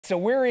so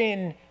we're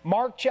in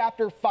Mark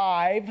chapter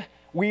 5.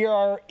 We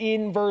are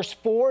in verse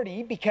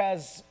 40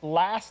 because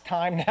last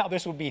time, now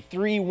this would be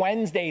 3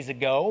 Wednesdays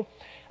ago,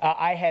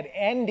 I had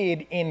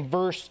ended in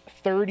verse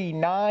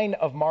 39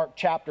 of Mark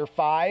chapter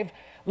 5.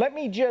 Let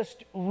me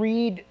just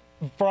read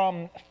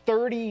from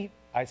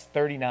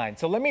 39.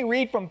 So let me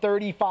read from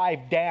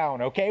 35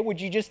 down, okay? Would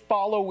you just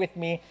follow with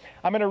me?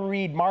 I'm going to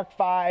read Mark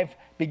 5,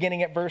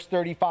 beginning at verse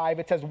 35.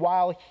 It says,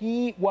 "While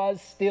he was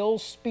still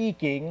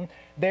speaking,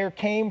 there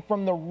came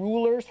from the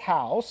ruler's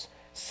house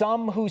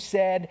some who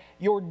said,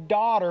 'Your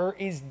daughter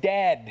is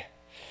dead.'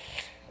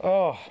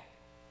 Oh,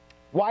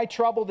 why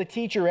trouble the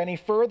teacher any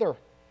further?"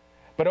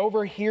 But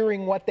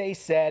overhearing what they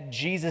said,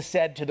 Jesus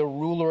said to the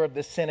ruler of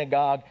the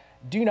synagogue,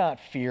 "Do not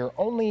fear,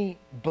 only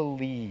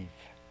believe."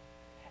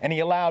 And he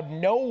allowed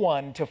no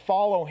one to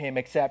follow him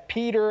except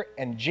Peter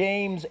and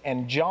James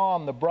and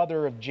John, the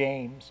brother of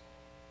James.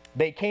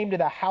 They came to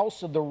the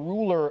house of the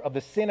ruler of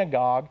the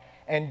synagogue,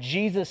 and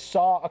Jesus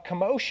saw a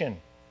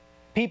commotion,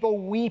 people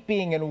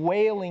weeping and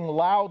wailing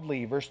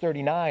loudly. Verse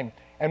 39,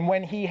 "And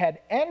when he had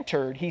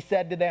entered, he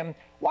said to them,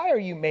 'Why are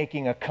you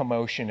making a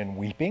commotion and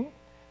weeping?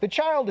 The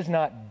child is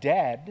not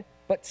dead,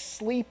 but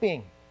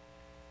sleeping.'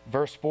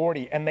 Verse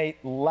 40, and they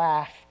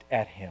laughed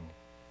at him.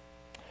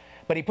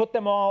 But he put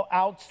them all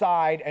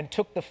outside and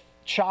took the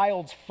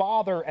child's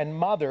father and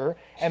mother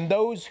and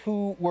those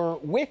who were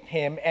with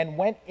him and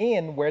went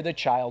in where the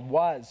child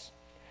was.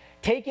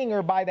 Taking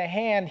her by the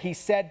hand, he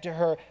said to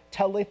her,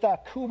 'Talitha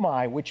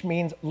cumi,' which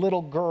means,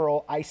 'Little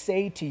girl, I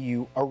say to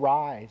you,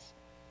 arise.'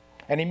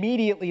 And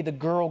immediately the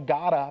girl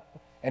got up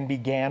and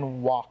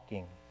began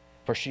walking,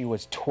 for she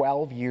was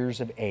 12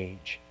 years of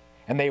age.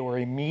 And they were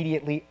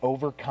immediately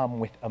overcome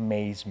with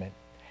amazement.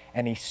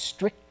 And he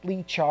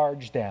strictly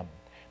charged them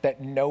that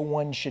no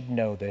one should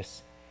know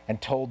this, and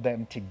told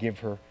them to give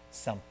her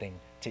something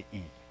to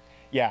eat."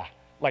 Yeah,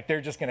 like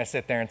they're just going to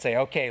sit there and say,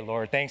 "Okay,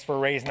 Lord, thanks for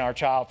raising our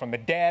child from the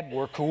dead.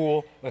 We're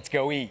cool. Let's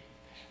go eat."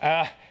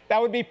 That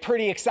would be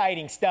pretty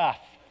exciting stuff.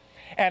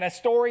 And a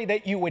story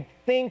that you would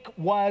think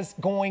was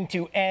going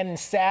to end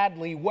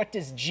sadly. What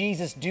does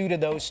Jesus do to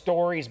those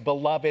stories,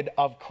 beloved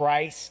of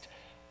Christ?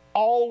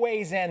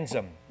 Always ends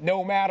them.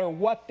 No matter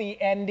what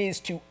the end is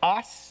to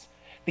us,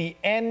 the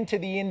end to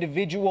the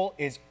individual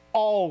is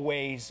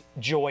always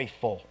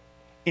joyful.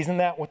 Isn't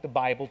that what the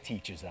Bible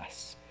teaches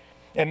us?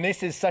 And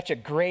this is such a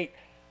great,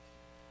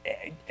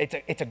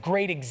 it's a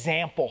great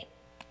example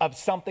of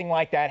something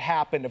like that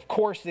happened. Of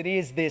course, it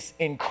is this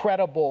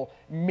incredible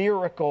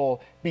miracle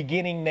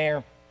beginning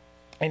there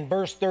in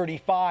verse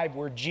 35,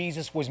 where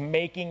Jesus was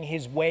making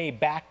his way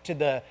back to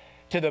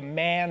the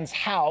man's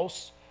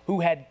house who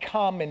had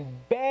come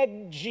and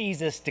begged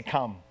Jesus to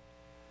come,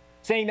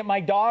 saying that my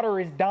daughter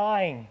is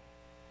dying,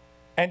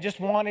 and just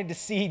wanted to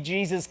see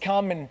Jesus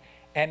come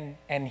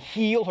and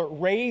heal her,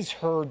 raise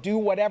her, do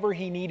whatever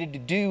he needed to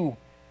do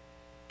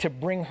to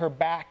bring her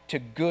back to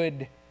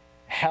good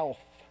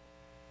health.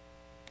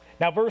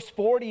 Now, verse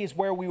 40 is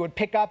where we would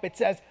pick up. It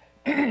says,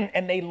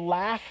 "And they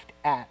laughed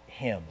at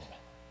him."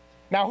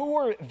 Now, who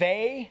were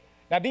they?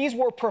 Now, these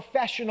were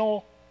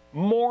professional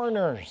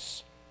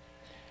mourners.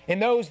 In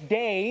those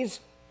days,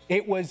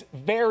 it was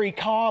very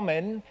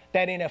common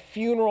that in a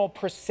funeral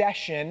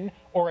procession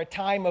or a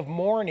time of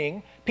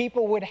mourning,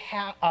 people would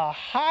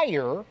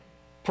hire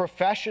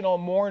professional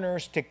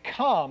mourners to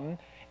come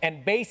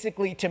and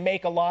basically to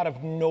make a lot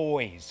of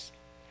noise.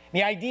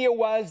 The idea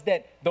was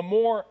that the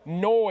more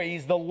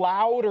noise, the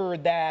louder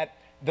that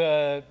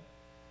the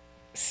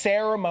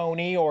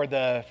ceremony or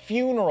the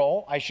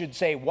funeral, I should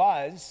say,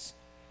 was,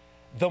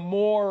 the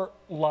more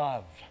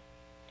love,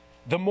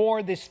 the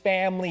more this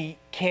family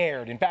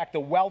cared. In fact, the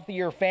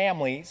wealthier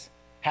families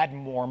had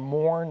more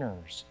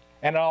mourners,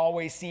 and it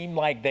always seemed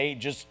like they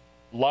just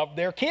loved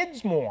their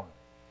kids more.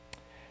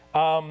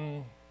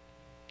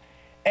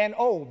 And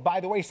oh, by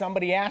the way,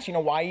 somebody asked,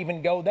 why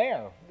even go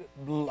there?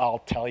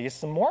 I'll tell you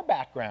some more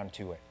background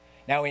to it.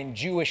 Now, in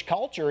Jewish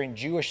culture,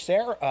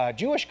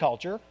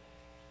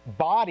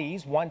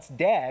 bodies once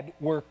dead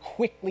were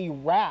quickly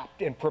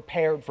wrapped and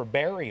prepared for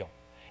burial.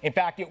 In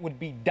fact, it would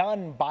be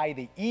done by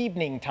the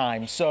evening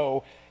time.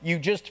 So you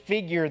just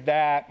figure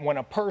that when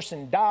a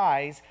person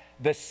dies,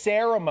 the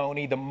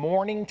ceremony, the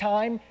mourning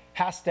time,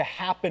 has to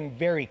happen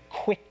very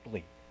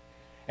quickly.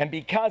 And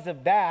because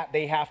of that,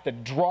 they have to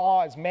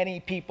draw as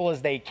many people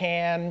as they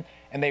can,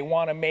 and they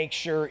want to make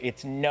sure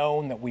it's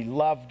known that we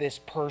love this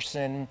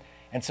person.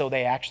 And so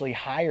they actually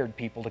hired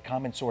people to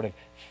come and sort of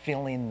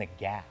fill in the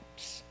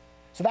gaps.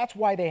 So that's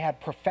why they had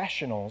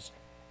professionals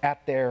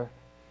at their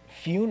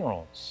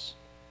funerals.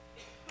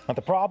 But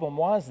the problem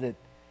was that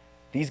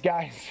these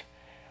guys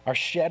are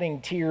shedding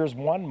tears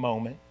one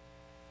moment,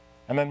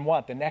 and then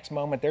what? The next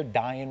moment they're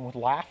dying with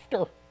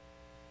laughter.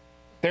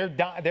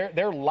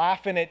 They're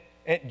laughing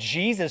at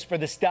Jesus for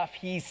the stuff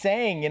he's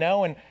saying,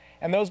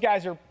 and those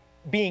guys are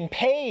being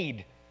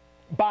paid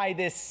by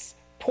this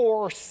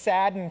poor,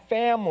 saddened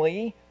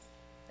family,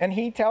 and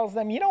he tells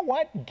them, you know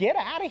what? Get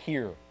out of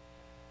here.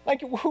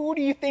 Like, who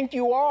do you think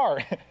you are?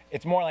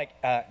 It's more like,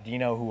 do you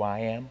know who I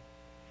am?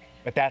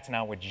 But that's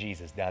not what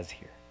Jesus does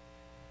here.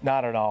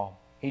 Not at all.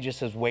 He just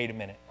says, wait a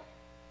minute.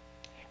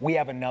 We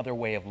have another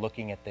way of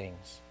looking at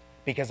things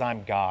because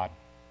I'm God.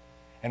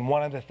 And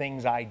one of the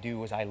things I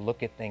do is I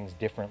look at things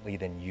differently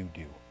than you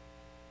do.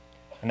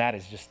 And that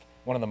is just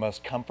one of the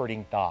most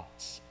comforting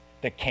thoughts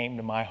that came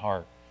to my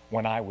heart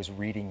when I was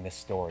reading this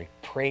story.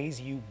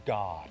 Praise you,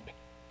 God,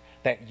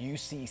 that you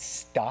see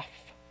stuff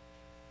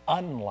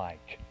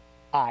unlike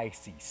I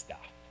see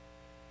stuff.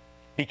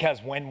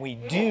 Because when we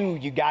do,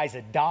 you guys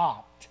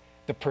adopt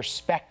the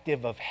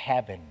perspective of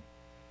heaven.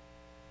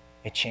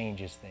 It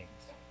changes things.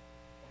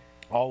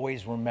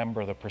 Always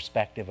remember the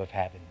perspective of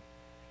heaven.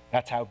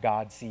 That's how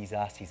God sees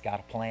us. He's got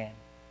a plan.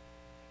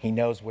 He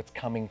knows what's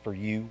coming for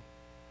you.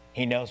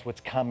 He knows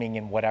what's coming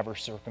in whatever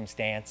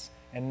circumstance.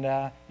 And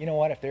you know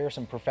what? If there are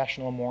some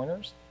professional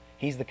mourners,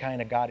 he's the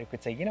kind of God who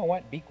could say, you know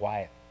what? Be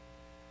quiet,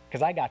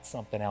 because I got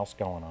something else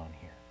going on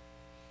here.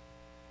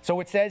 So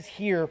it says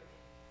here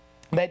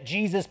that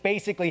Jesus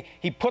basically,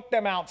 he put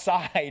them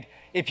outside.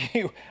 If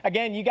you,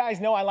 again, you guys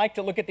know I like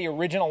to look at the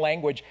original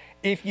language.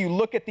 If you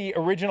look at the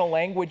original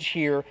language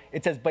here,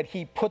 it says, but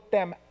he put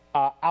them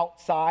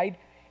outside.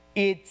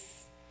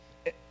 It's,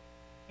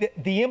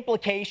 the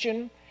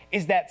implication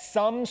is that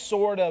some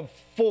sort of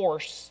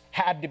force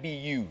had to be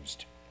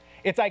used.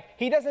 It's like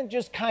he doesn't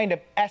just kind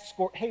of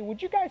escort, hey,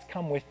 would you guys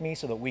come with me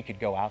so that we could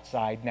go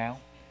outside now?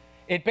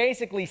 It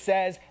basically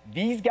says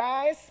these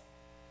guys,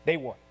 they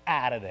were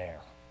out of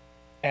there.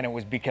 And it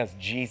was because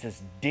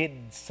Jesus did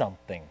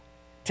something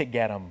to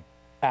get them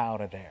out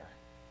of there.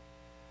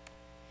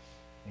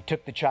 He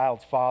took the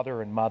child's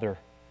father and mother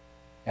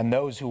and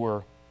those who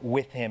were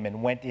with him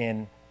and went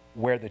in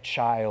where the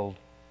child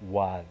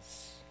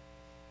was.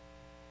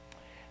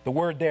 The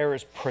word there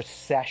is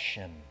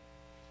procession.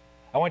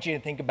 I want you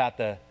to think about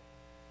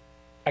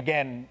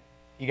again,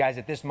 you guys,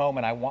 at this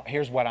moment,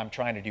 here's what I'm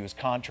trying to do is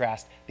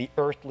contrast the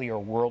earthly or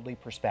worldly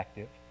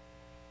perspective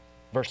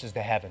versus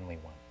the heavenly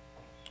one,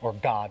 or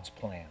God's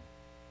plan.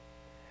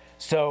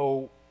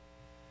 So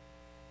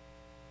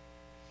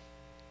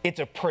it's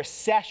a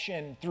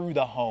procession through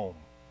the home.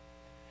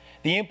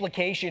 The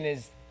implication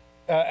is,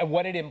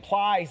 what it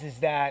implies is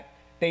that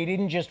they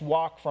didn't just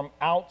walk from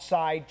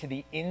outside to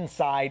the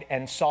inside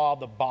and saw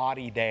the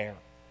body there.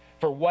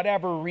 For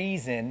whatever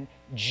reason,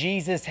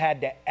 Jesus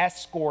had to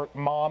escort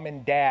mom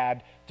and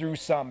dad through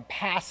some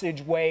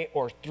passageway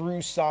or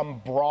through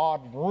some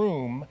broad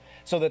room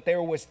so that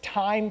there was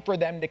time for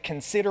them to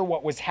consider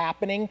what was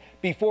happening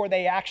before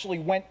they actually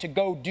went to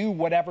go do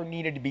whatever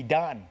needed to be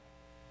done.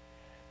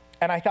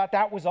 And I thought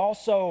that was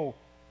also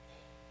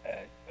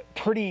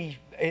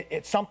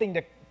it's something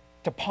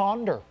to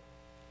ponder.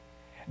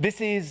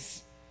 This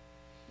is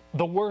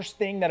the worst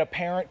thing that a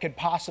parent could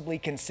possibly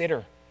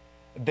consider,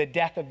 the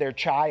death of their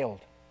child.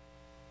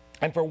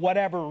 And for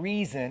whatever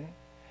reason,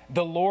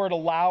 the Lord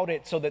allowed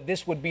it so that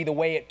this would be the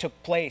way it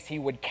took place. He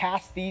would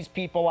cast these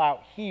people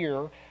out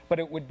here, but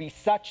it would be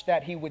such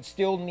that he would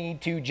still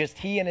need to, just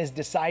he and his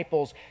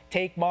disciples,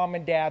 take mom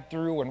and dad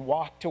through and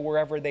walk to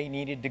wherever they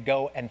needed to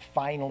go and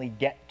finally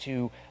get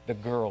to the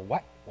girl.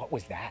 What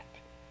was that?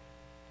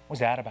 What was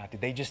that about?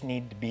 Did they just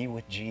need to be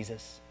with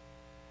Jesus?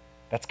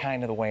 That's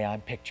kind of the way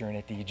I'm picturing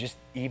it. Do you just,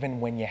 even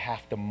when you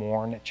have to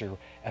mourn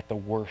at the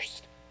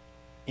worst,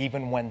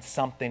 even when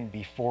something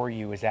before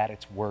you is at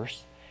its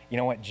worst, you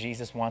know what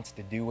Jesus wants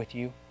to do with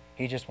you?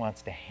 He just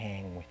wants to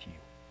hang with you.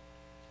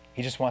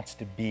 He just wants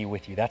to be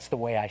with you. That's the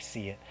way I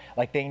see it.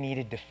 Like they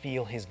needed to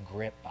feel his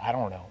grip. I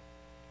don't know.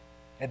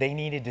 They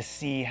needed to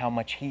see how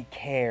much he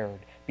cared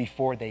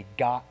before they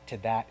got to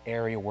that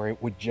area where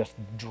it would just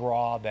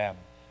draw them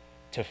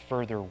to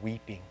further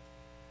weeping.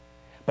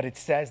 But it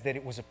says that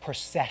it was a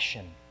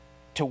procession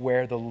to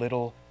where the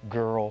little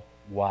girl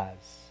was.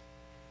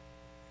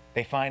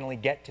 They finally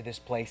get to this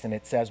place, and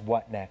it says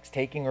what next?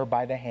 Taking her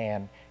by the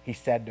hand, he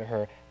said to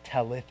her,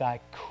 Talitha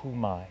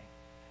kumai,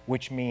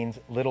 which means,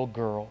 little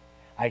girl,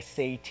 I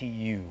say to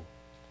you,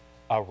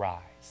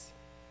 arise.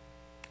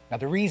 Now,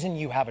 the reason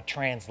you have a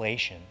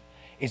translation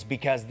is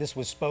because this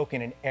was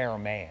spoken in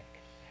Aramaic.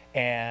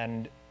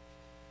 And,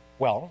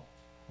 well,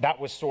 that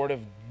was sort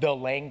of the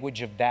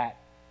language of that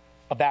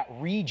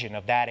region,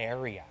 of that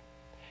area.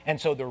 And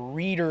so the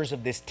readers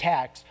of this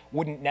text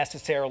wouldn't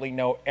necessarily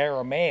know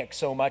Aramaic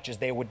so much as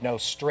they would know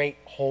straight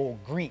whole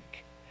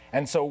Greek.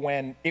 And so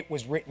when it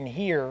was written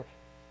here,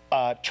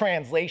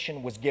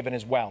 translation was given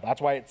as well. That's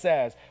why it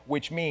says,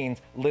 which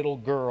means, little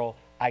girl,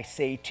 I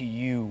say to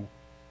you,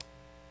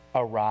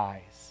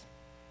 arise.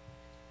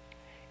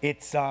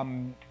 It's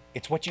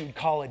what you would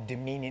call a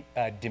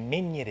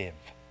diminutive.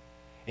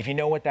 If you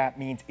know what that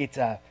means, it's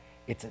a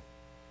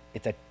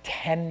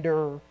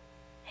tender,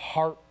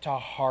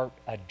 heart-to-heart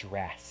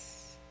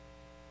address.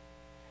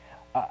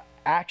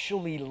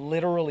 Actually,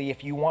 literally,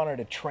 if you wanted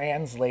to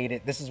translate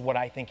it, this is what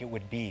I think it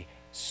would be.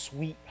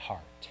 Sweetheart.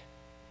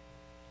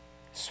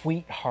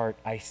 Sweetheart,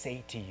 I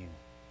say to you,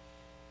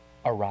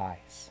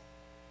 arise.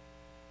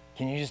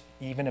 Can you just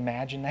even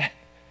imagine that?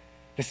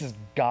 This is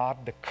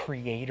God, the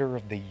creator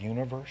of the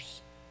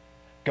universe,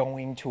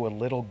 going to a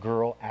little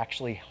girl,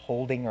 actually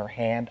holding her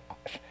hand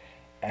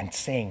and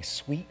saying,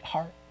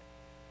 sweetheart.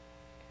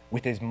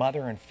 with his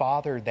mother and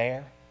father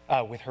there,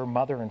 with her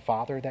mother and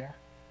father there.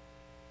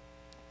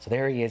 So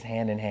there he is,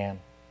 hand in hand,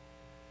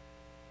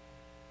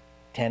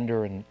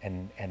 tender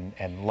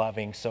and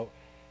loving. So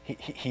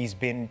he's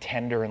been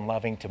tender and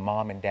loving to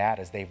mom and dad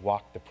as they've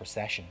walked the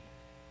procession.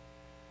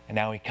 And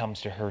now he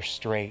comes to her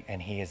straight,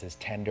 and he is as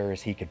tender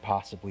as he could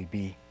possibly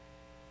be.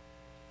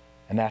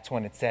 And that's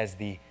when it says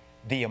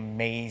the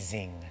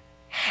amazing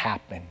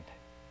happened.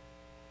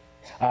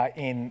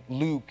 In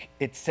Luke,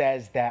 it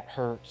says that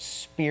her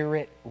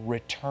spirit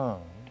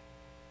returned,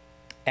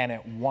 and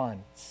at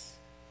once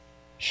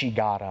she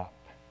got up.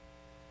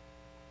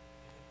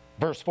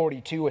 Verse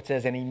 42, it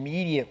says, and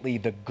immediately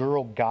the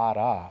girl got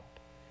up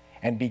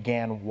and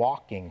began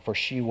walking, for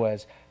she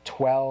was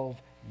 12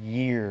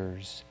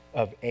 years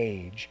of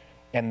age,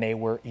 and they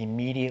were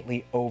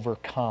immediately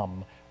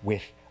overcome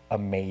with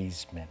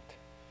amazement.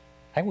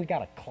 I think we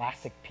got a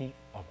classic piece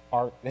of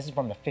art. This is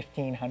from the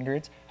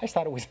 1500s. I just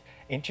thought it was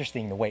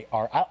interesting the way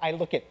art, I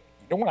look at,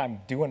 when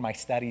I'm doing my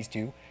studies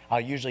too,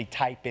 I'll usually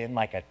type in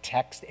like a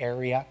text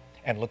area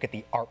and look at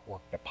the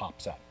artwork that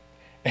pops up.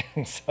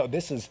 And so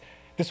this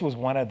was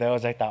one of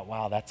those. I thought,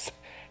 wow,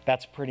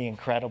 that's pretty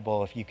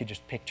incredible if you could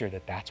just picture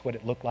that that's what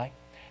it looked like.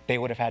 They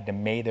would have had to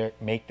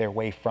make their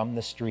way from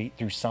the street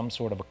through some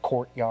sort of a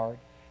courtyard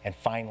and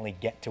finally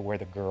get to where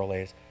the girl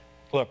is.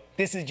 Look,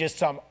 this is just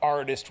some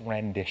artist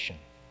rendition.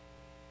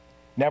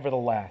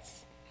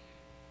 Nevertheless,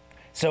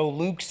 so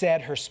Luke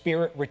said her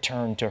spirit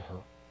returned to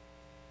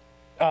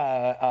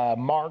her.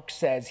 Mark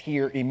says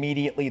here,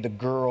 immediately the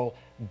girl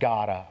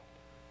got up.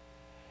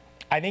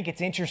 I think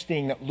it's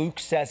interesting that Luke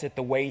says it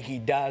the way he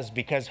does,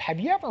 because have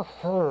you ever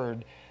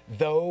heard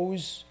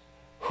those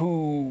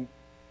who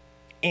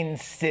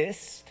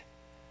insist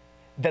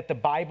that the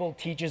Bible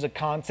teaches a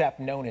concept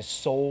known as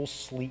soul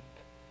sleep?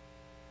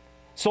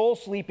 Soul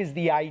sleep is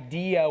the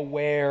idea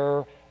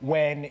where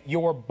when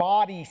your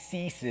body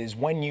ceases,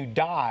 when you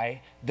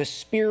die, the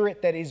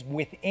spirit that is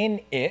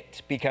within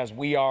it, because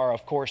we are,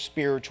 of course,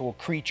 spiritual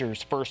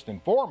creatures first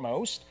and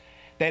foremost,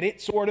 that it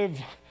sort of,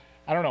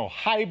 I don't know,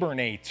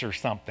 hibernates or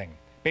something.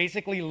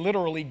 Basically,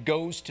 literally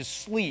goes to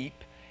sleep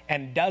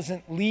and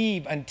doesn't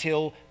leave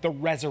until the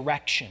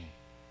resurrection,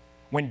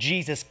 when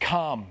Jesus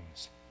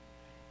comes.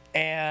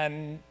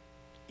 And,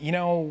 you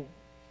know,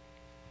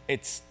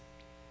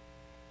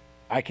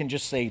 I can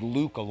just say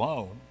Luke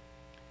alone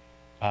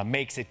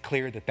makes it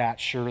clear that that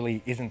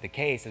surely isn't the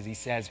case, as he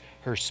says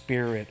her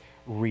spirit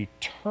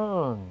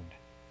returned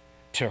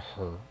to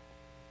her.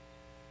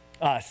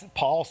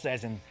 Paul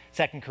says in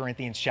 2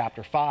 Corinthians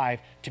chapter 5,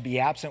 to be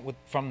absent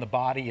from the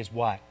body is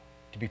what?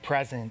 To be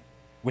present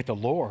with the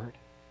Lord.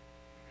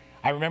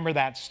 I remember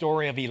that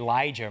story of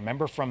Elijah.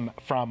 Remember from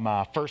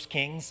 1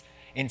 Kings?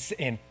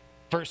 In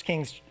 1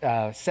 Kings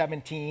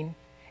 17,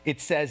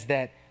 it says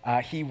that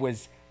he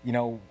was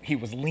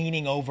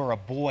leaning over a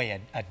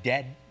boy, a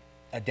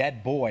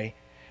dead boy,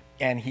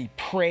 and he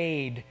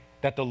prayed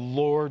that the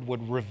Lord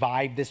would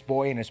revive this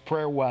boy. And his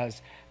prayer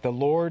was, the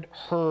Lord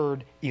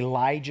heard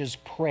Elijah's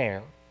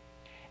prayer,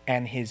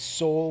 and his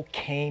soul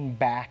came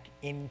back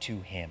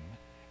into him,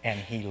 and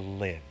he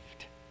lived.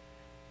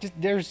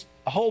 There's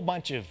a whole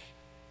bunch of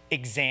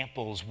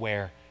examples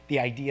where the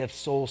idea of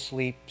soul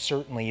sleep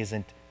certainly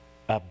isn't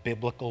a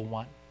biblical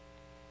one,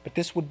 but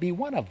this would be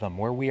one of them,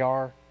 where we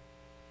are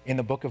in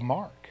the book of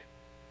Mark.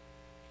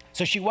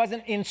 So she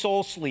wasn't in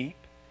soul sleep.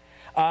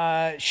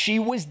 She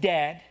was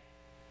dead.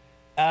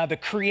 The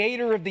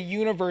creator of the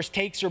universe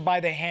takes her by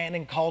the hand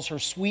and calls her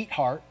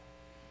sweetheart.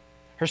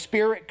 Her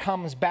spirit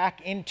comes back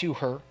into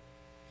her,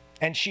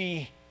 and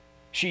she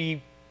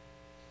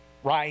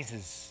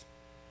rises.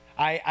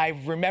 I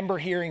remember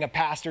hearing a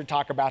pastor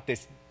talk about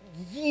this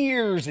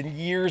years and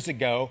years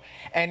ago,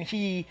 and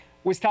he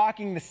was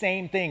talking the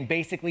same thing.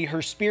 Basically,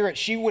 her spirit,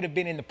 she would have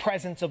been in the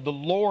presence of the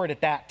Lord at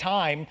that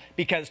time,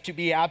 because to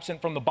be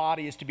absent from the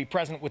body is to be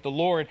present with the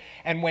Lord.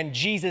 And when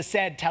Jesus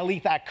said,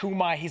 Talitha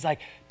Kumai, he's like,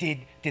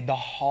 did the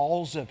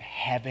halls of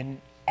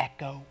heaven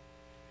echo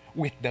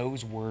with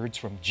those words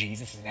from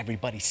Jesus? And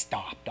everybody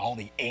stopped. All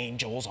the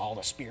angels, all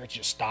the spirits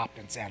just stopped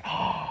and said,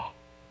 oh.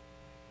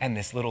 And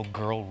this little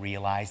girl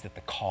realized that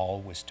the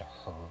call was to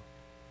her.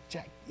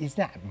 Isn't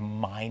that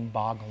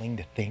mind-boggling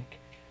to think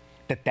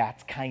that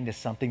that's kind of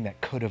something that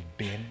could have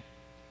been?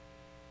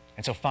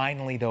 And so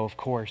finally, though, of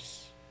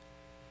course,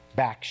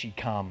 back she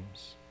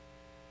comes.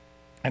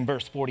 And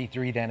verse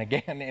 43 then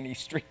again, and he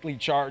strictly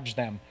charged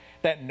them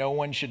that no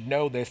one should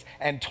know this,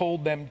 and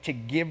told them to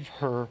give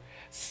her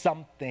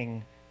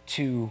something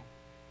to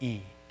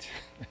eat.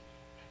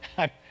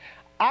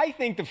 I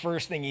think the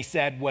first thing he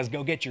said was,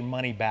 go get your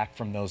money back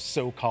from those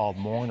so-called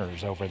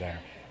mourners over there.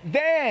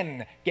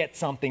 Then get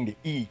something to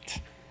eat.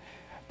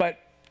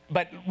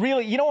 But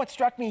really, you know what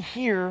struck me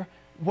here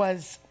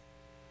was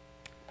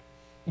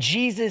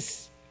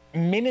Jesus'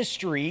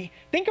 ministry.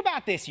 Think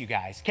about this, you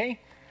guys, okay?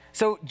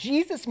 So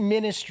Jesus'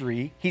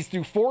 ministry, he's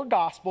through 4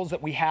 Gospels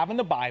that we have in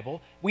the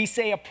Bible. We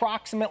say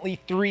approximately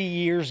 3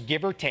 years,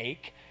 give or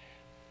take.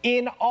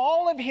 In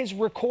all of his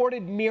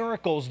recorded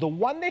miracles, the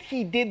one that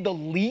he did the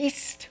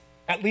least,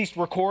 at least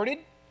recorded,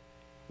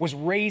 was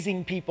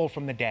raising people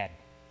from the dead.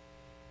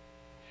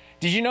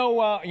 Did you know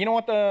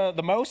what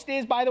the most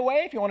is, by the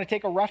way, if you want to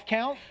take a rough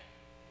count?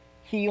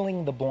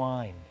 Healing the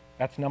blind.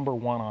 That's number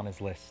one on his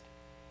list.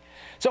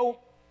 So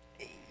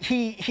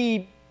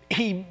he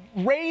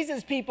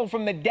raises people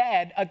from the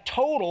dead a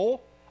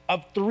total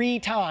of 3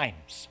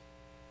 times.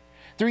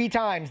 3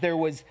 times. There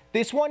was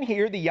this one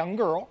here, the young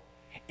girl,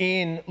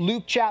 in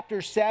Luke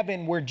chapter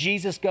 7, where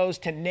Jesus goes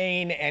to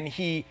Nain and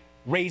he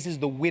raises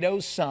the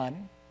widow's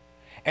son.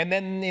 And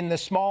then in the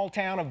small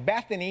town of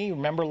Bethany,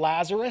 remember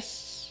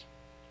Lazarus?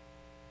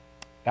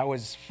 That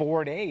was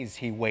 4 days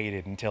he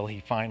waited until he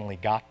finally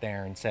got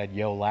there and said,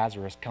 yo,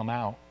 Lazarus, come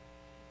out.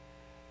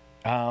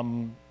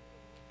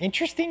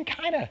 Interesting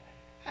kind of,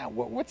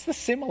 what's the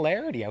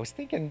similarity? I was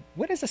thinking,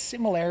 what is a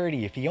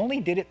similarity? If he only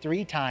did it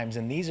 3 times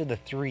and these are the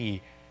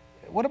 3,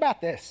 what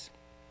about this?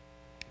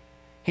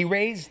 He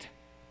raised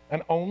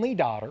an only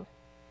daughter,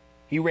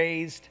 he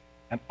raised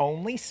an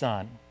only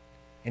son,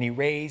 and he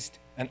raised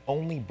an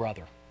only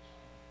brother.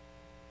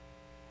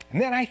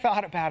 And then I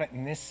thought about it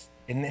in this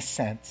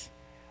sense.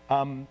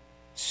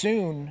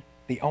 Soon,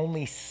 the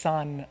only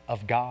Son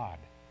of God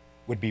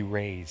would be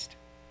raised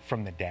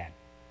from the dead.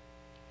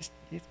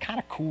 It's kind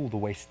of cool the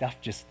way stuff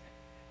just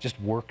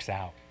works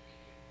out.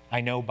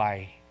 I know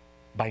by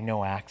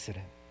no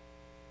accident.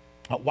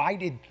 Why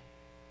did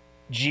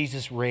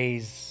Jesus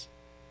raise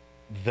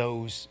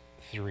those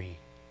 3?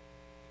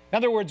 In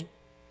other words,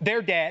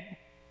 they're dead.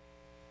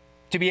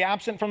 To be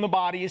absent from the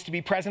body is to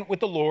be present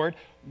with the Lord.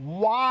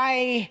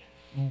 Why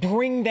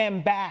bring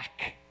them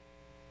back?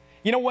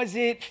 You know, was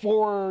it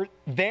for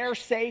their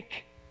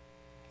sake?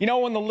 You know,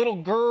 when the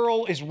little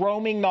girl is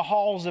roaming the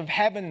halls of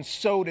heaven,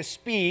 so to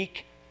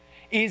speak,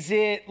 is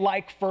it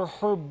like for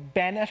her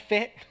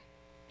benefit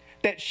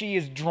that she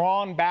is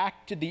drawn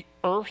back to the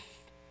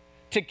earth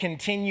to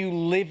continue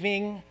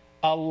living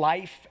a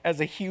life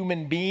as a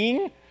human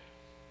being?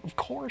 Of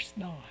course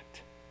not.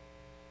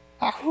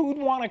 Who'd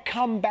want to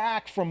come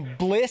back from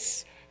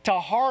bliss to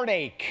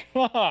heartache?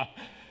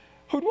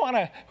 Who'd want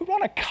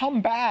to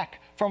come back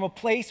from a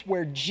place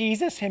where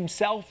Jesus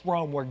himself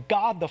roamed, where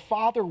God the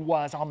Father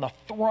was on the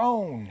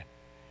throne,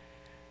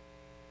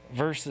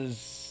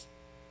 versus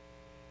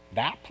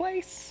that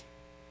place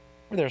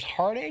where there's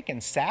heartache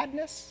and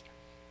sadness,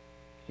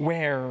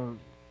 where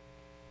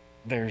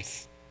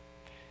there's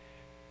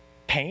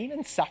pain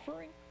and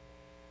suffering,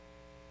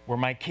 where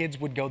my kids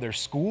would go their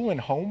school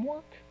and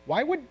homework?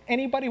 Why would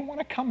anybody want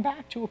to come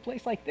back to a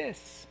place like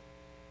this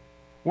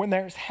when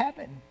there's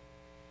heaven?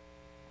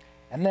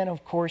 And then,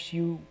 of course,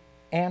 you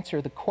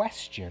answer the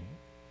question,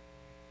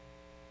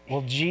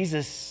 well,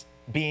 Jesus,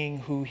 being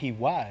who he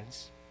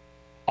was,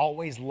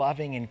 always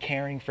loving and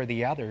caring for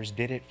the others,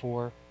 did it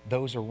for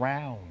those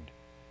around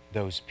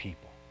those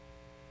people,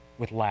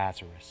 with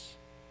Lazarus,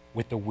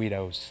 with the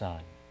widow's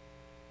son,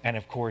 and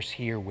of course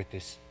here with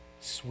this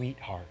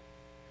sweetheart,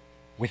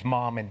 with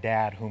mom and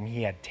dad whom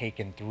he had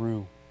taken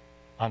through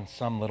on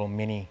some little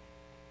mini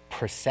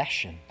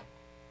procession.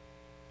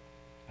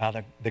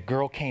 The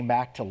girl came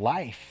back to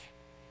life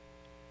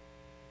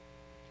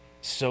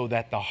so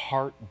that the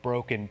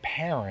heartbroken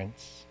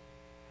parents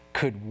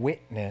could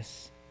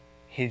witness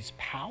his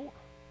power.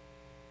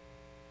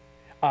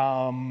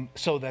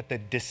 So that the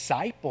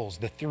disciples,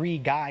 the 3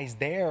 guys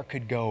there,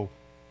 could go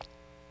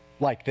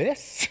like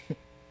this.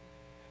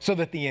 So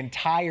that the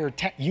entire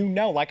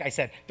like I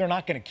said, they're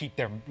not going to keep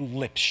their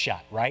lips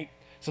shut, right?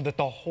 So that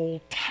the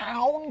whole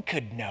town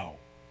could know.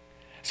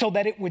 So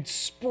that it would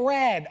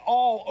spread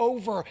all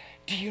over.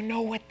 Do you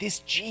know what this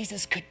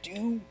Jesus could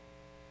do?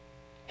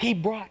 He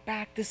brought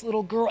back this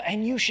little girl,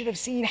 and you should have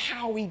seen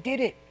how he did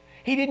it.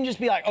 He didn't just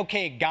be like,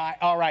 okay, guy,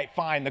 all right,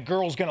 fine, the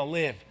girl's going to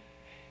live.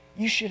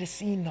 You should have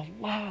seen the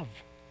love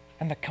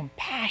and the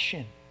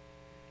compassion,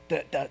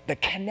 the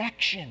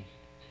connection.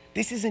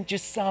 This isn't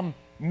just some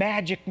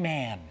magic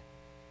man.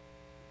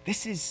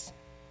 He's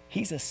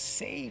a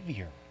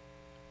savior.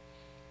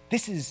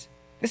 This is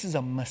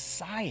a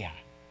Messiah.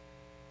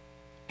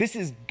 This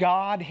is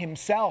God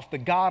himself, the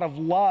God of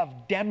love,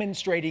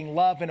 demonstrating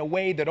love in a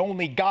way that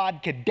only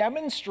God could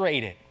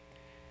demonstrate it.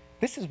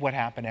 This is what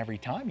happened every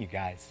time, you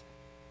guys.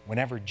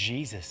 Whenever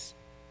Jesus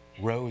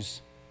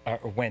rose, or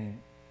when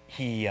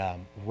he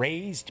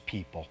raised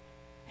people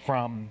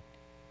from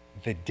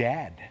the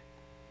dead.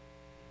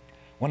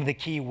 One of the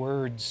key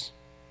words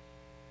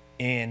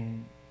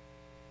in,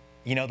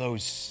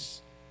 those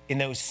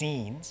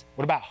scenes,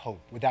 what about hope?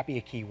 Would that be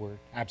a key word?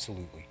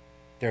 Absolutely.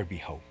 There would be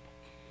hope.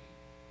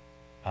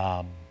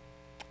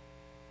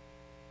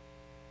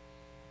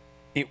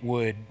 It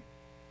would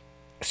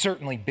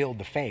certainly build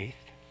the faith.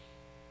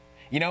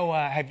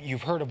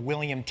 You've heard of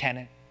William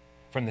Tennant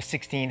from the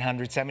 1600s,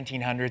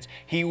 1700s.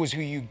 He was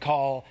who you'd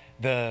call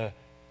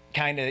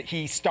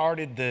he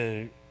started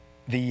the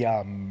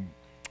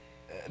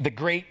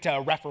Great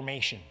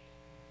Reformation.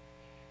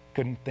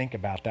 Couldn't think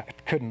of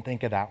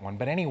that one.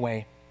 But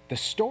anyway, the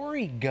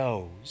story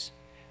goes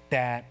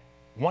that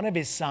one of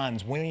his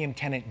sons, William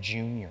Tennant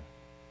Jr.,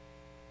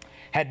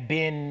 had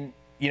been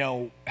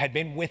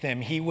with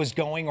him. He was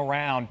going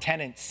around.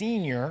 Tennant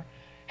Sr.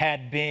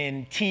 had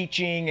been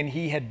teaching and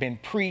he had been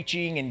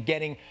preaching and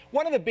getting,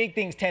 one of the big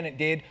things Tennant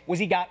did was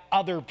he got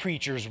other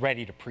preachers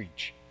ready to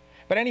preach.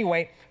 But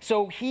anyway,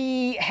 so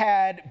he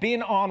had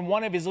been on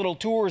one of his little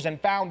tours and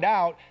found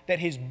out that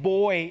his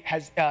boy,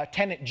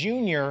 Tennant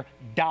Jr.,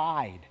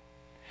 died.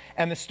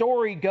 And the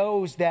story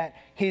goes that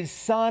his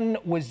son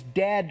was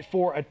dead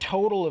for a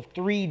total of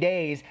 3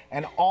 days,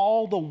 and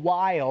all the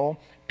while,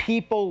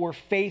 people were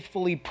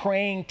faithfully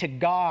praying to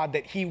God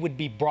that he would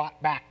be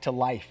brought back to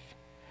life.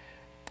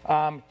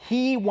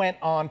 He went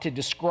on to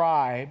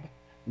describe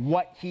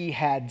what he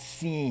had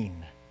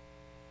seen.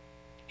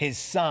 His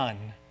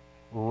son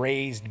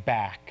raised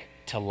back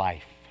to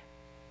life.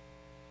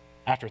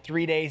 After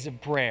 3 days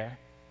of prayer,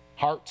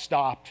 heart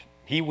stopped,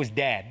 he was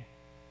dead.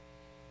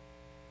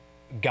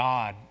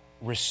 God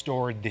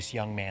restored this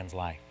young man's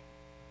life.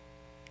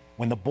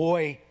 When the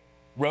boy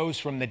rose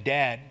from the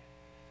dead,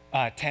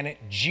 Tennant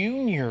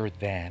Jr.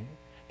 then,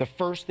 the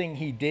first thing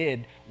he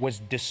did was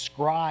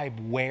describe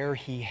where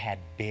he had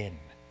been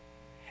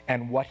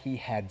and what he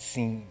had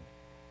seen.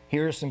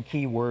 Here are some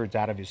key words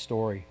out of his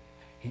story.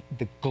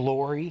 The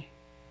glory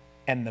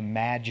and the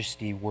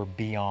majesty were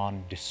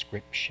beyond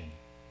description.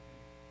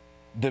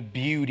 The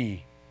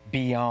beauty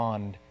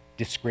beyond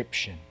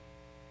description.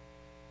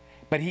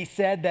 But he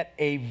said that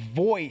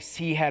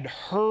he had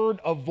heard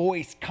a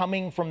voice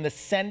coming from the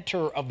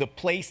center of the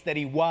place that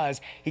he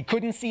was. He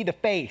couldn't see the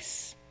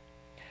face,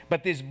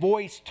 but this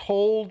voice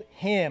told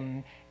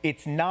him,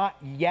 it's not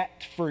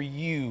yet for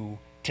you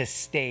to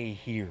stay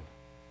here.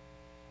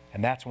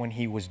 And that's when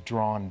he was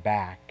drawn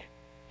back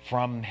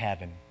from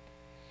heaven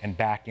and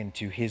back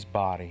into his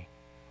body,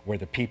 where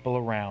the people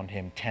around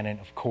him, Tennant,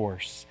 of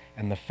course,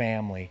 and the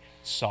family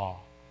saw.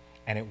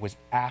 And it was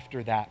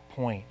after that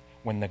point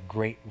when the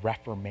Great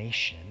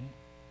Reformation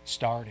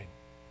started.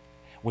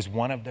 It was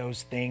one of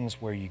those things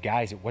where, you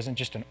guys, it wasn't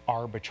just an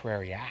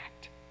arbitrary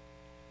act.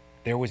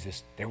 There was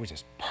this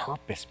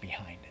purpose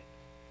behind it.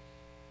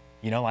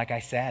 You know, like I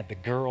said,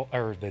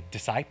 the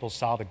disciples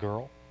saw the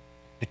girl.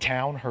 The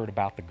town heard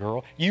about the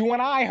girl. You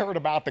and I heard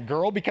about the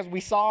girl because we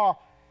saw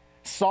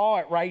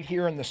it right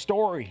here in the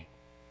story.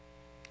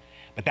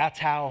 But that's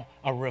how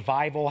a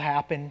revival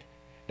happened.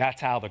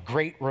 That's how the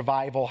Great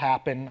Revival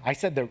happened.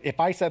 If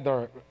I said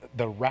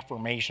the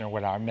Reformation or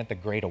whatever, I meant the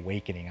Great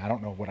Awakening. I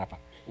don't know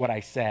what I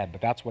said, but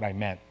that's what I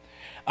meant.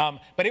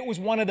 But it was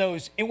one of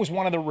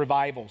the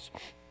revivals.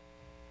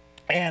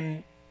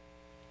 And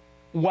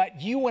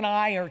what you and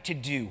I are to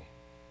do,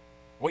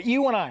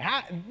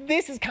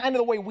 this is kind of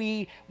the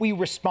way we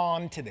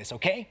respond to this,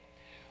 okay?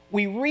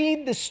 We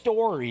read the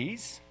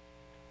stories,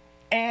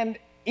 and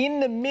in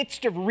the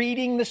midst of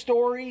reading the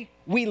story,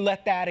 we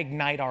let that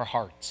ignite our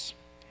hearts.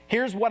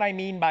 Here's what I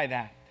mean by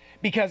that.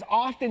 Because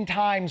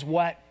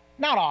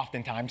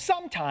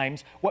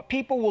sometimes what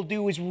people will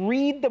do is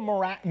read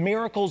the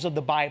miracles of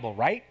the Bible,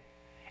 right?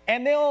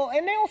 And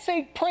they'll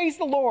say, praise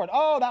the Lord.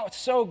 Oh, that was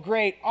so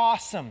great,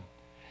 awesome.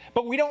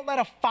 But we don't let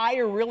a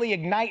fire really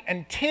ignite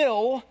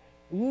until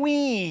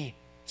we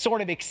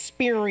sort of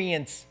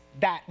experience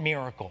that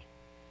miracle.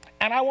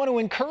 And I want to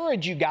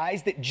encourage you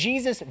guys that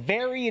Jesus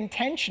very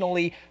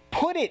intentionally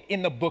put it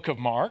in the book of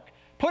Mark,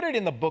 put it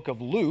in the book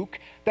of Luke,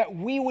 that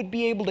we would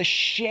be able to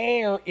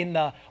share in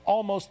the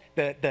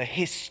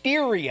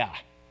hysteria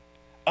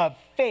of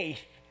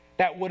faith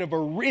that would have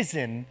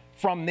arisen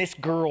from this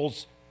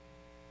girl's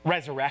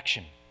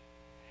resurrection.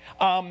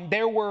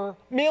 There were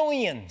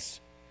millions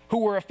who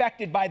were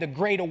affected by the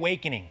Great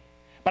Awakening.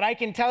 But I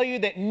can tell you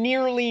that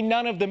nearly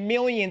none of the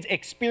millions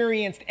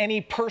experienced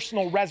any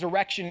personal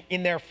resurrection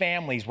in their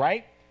families,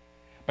 right?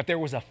 But there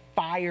was a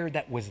fire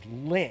that was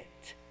lit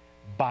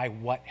by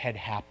what had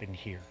happened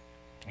here.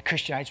 And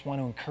Christian, I just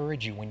want to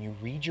encourage you, when you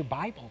read your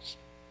Bibles,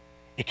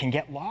 it can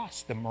get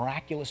lost. The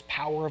miraculous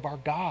power of our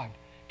God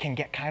can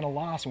get kind of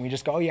lost. And we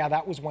just go, oh yeah,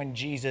 that was when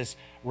Jesus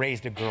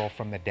raised a girl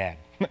from the dead.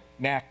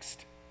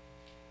 Next.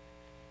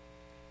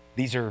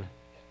 These are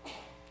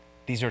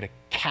to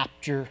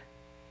capture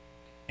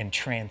and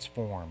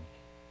transform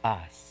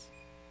us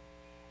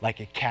like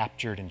it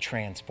captured and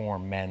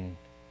transformed men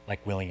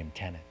like William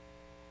Tennant.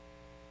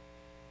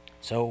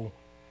 So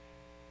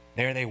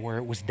there they were,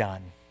 it was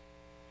done.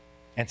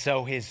 And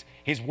so his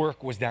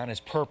work was done, his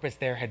purpose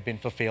there had been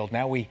fulfilled.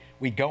 Now we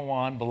go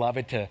on,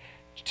 beloved,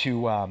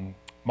 to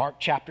Mark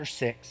chapter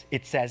 6.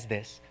 It says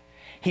this: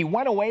 he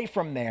went away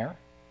from there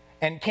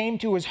and came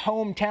to his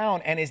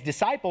hometown, and his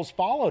disciples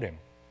followed him.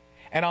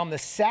 And on the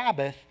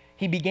Sabbath,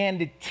 he began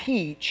to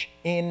teach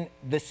in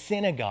the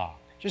synagogue.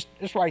 Just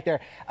right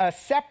there. A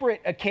separate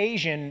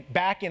occasion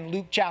back in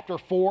Luke chapter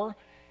 4,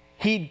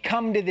 he'd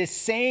come to this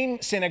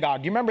same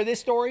synagogue. Do you remember this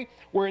story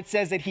where it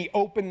says that he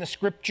opened the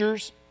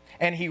scriptures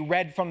and he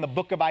read from the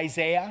book of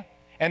Isaiah?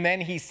 And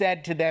then he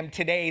said to them,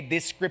 today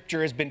this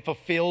scripture has been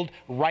fulfilled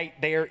right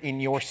there in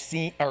your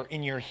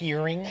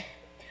hearing.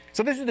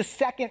 So this is the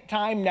second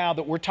time now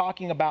that we're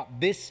talking about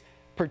this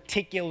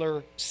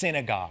particular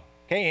synagogue,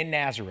 okay, in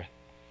Nazareth.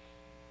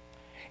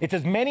 It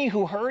says, many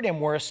who heard him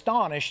were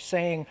astonished,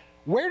 saying,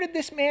 where did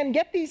this man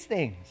get these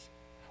things?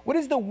 What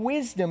is the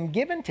wisdom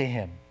given to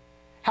him?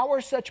 How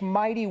are such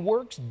mighty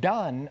works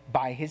done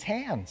by his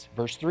hands?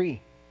 Verse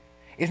 3.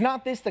 Is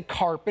not this the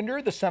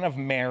carpenter, the son of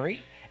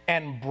Mary,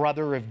 and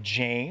brother of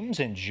James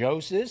and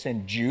Joseph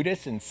and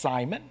Judas and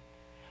Simon?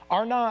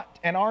 Are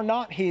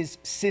not his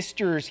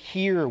sisters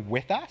here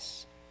with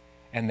us?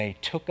 And they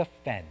took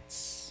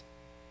offense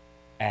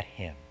at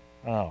him.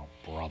 Oh,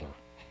 brother.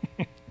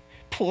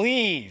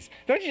 Please.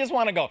 Don't you just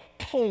want to go,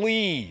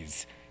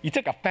 please? You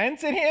took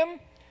offense at him?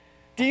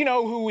 Do you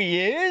know who he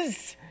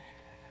is?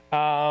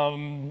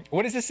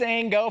 What does the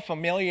saying go?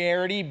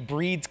 Familiarity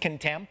breeds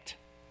contempt.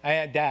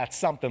 That's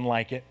something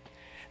like it.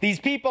 These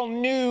people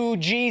knew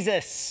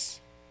Jesus.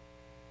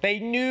 They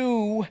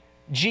knew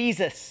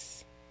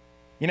Jesus,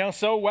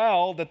 so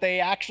well that they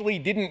actually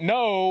didn't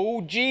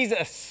know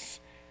Jesus.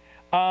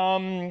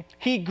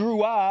 He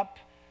grew up,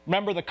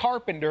 remember the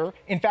carpenter,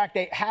 in fact,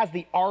 it has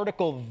the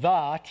article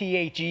the,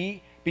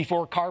 T-H-E,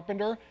 before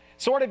carpenter,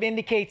 sort of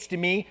indicates to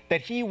me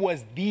that he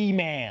was the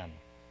man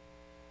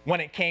when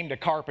it came to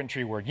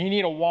carpentry work. You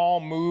need a wall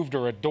moved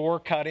or a door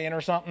cut in or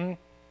something,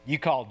 you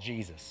called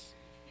Jesus.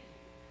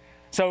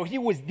 So he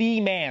was the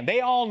man.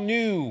 They all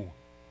knew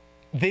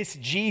this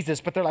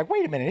Jesus, but they're like,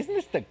 wait a minute, isn't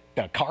this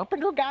the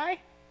carpenter guy?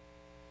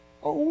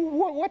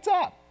 Oh, what's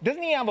up?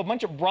 Doesn't he have a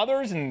bunch of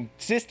brothers and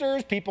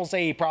sisters? People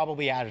say he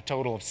probably had a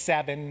total of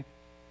 7,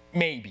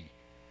 maybe.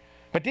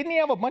 But didn't he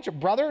have a bunch of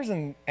brothers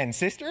and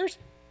sisters?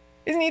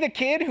 Isn't he the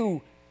kid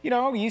who,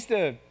 used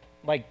to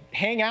like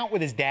hang out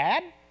with his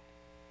dad?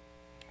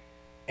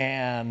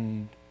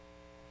 And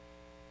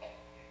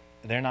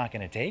they're not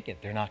going to take it.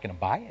 They're not going to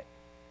buy it.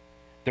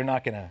 They're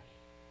not going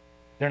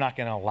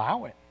to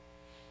allow it.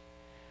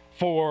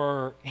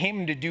 For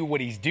him to do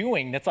what he's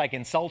doing, that's like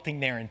insulting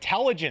their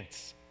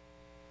intelligence.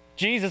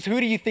 Jesus, who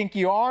do you think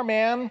you are,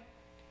 man?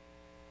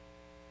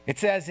 It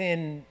says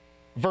in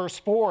verse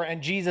 4,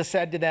 and Jesus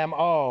said to them,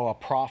 oh, a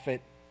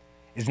prophet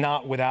is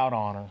not without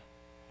honor,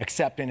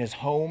 except in his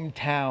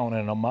hometown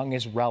and among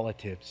his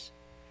relatives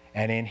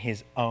and in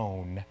his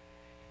own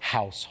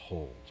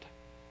household.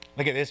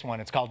 Look at this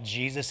one. It's called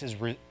Jesus is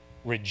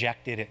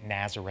Rejected at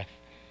Nazareth.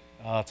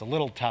 It's a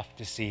little tough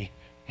to see.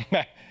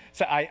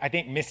 So I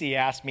think Missy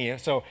asked me,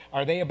 so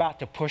are they about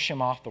to push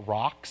him off the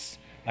rocks?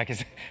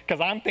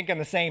 Because I'm thinking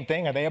the same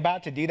thing. Are they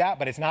about to do that?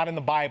 But it's not in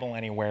the Bible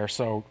anywhere,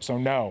 so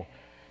no.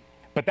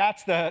 But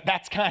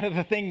that's kind of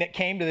the thing that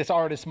came to this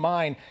artist's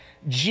mind.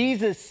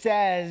 Jesus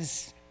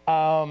says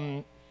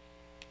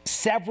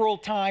several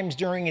times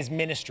during his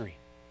ministry,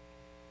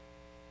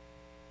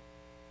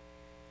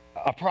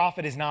 a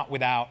prophet is not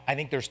without, I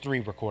think there's 3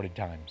 recorded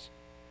times.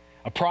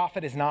 A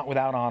prophet is not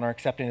without honor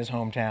except in his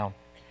hometown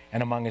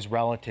and among his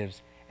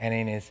relatives and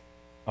in his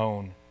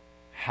own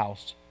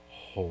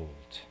household.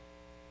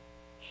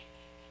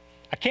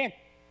 I can't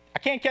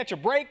catch a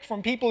break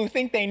from people who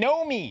think they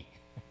know me.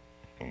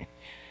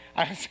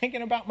 I was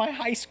thinking about my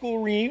high school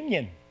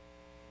reunion.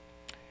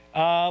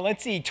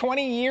 Let's see,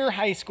 20-year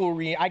high school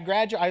reunion.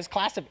 I was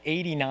class of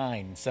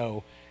 89,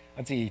 so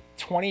let's see,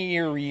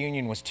 20-year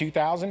reunion was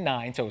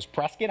 2009, so it was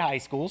Prescott High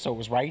School, so it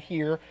was right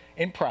here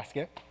in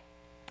Prescott.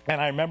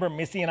 And I remember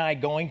Missy and I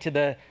going to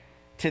the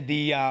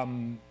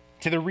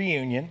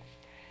reunion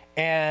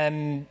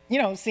and,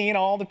 seeing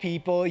all the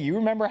people. You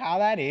remember how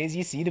that is.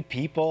 You see the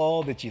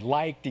people that you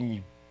liked and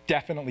you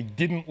definitely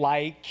didn't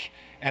like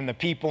and the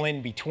people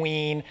in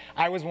between.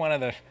 I was one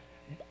of the,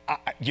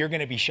 you're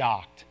going to be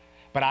shocked,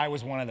 but I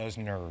was one of those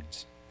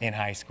nerds in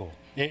high school.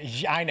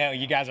 I know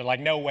you guys are like,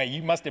 no way,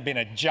 you must have been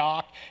a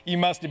jock. You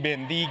must have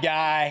been the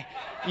guy.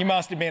 You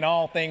must have been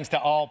all things to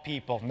all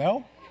people.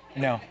 No.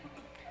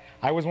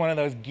 I was one of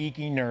those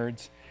geeky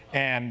nerds.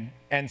 And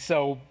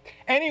so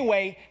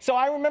anyway, so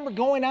I remember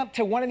going up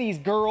to one of these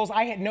girls.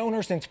 I had known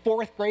her since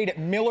 4th grade at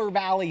Miller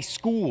Valley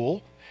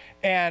School.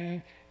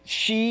 And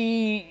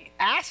she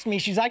asked me,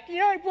 she's like,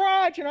 yeah,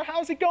 Raj,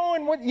 how's it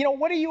going?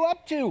 What are you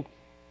up to?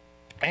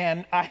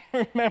 And I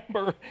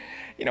remember,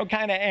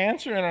 kind of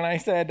answering, and I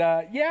said,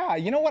 yeah,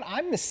 you know what?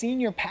 I'm the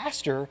senior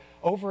pastor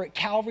over at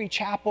Calvary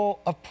Chapel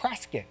of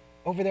Prescott,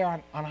 over there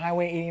on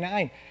Highway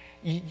 89.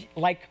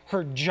 Like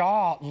her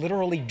jaw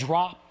literally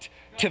dropped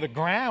to the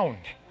ground.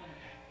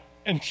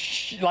 And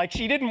she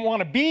didn't want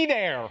to be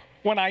there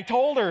when I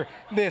told her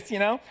this,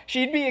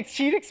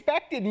 She'd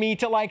expected me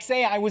to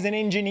say I was an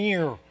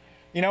engineer,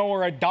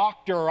 or a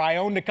doctor, or I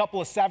owned a couple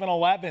of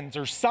 7-Elevens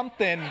or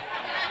something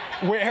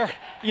where,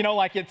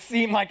 it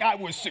seemed like I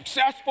was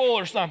successful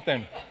or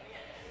something.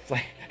 It's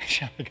like,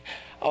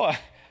 oh,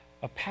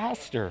 a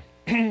pastor.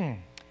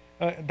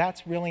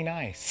 That's really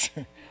nice.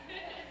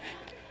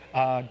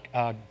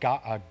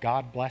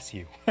 God bless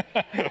you.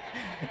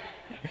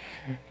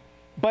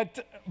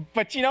 But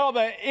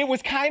it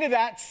was kind of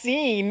that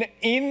scene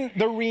in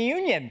the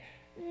reunion.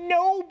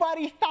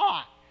 Nobody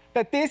thought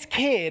that this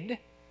kid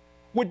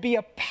would be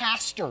a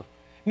pastor.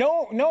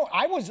 No,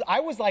 I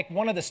was like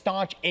one of the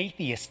staunch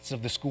atheists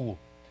of the school.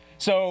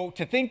 So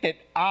to think that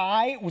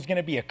I was going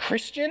to be a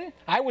Christian,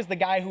 I was the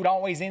guy who'd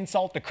always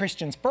insult the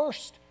Christians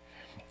first.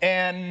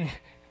 And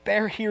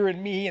they're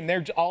hearing me,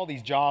 and all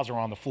these jaws are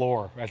on the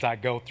floor as I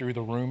go through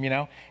the room, you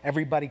know.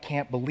 Everybody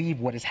can't believe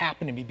what has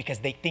happened to me because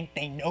they think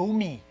they know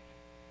me.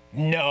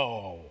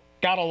 No.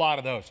 Got a lot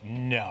of those.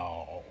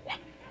 No.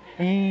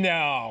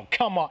 No.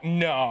 Come on.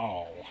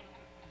 No.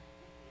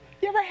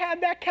 You ever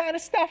had that kind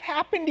of stuff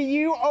happen to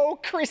you? Oh,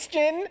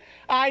 Christian,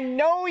 I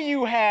know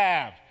you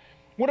have.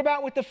 What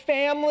about with the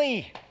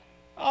family?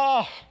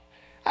 Oh,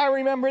 I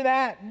remember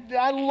that.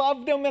 I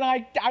loved them, and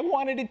I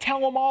wanted to tell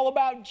them all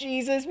about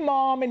Jesus,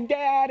 mom and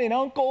dad and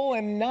uncle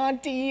and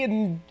auntie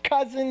and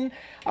cousin.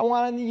 I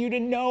wanted you to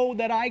know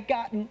that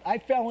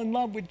I fell in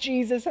love with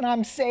Jesus, and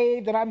I'm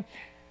saved,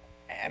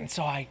 and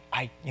so I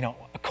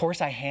of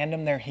course I hand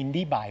them their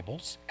Hindi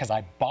Bibles, because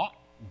I bought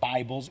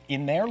Bibles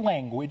in their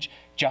language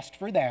just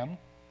for them.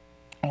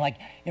 I'm like,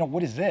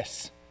 what is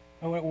this?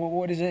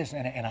 What is this?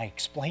 And I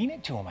explain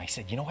it to him. I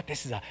said, you know what,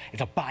 it's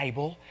a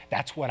Bible.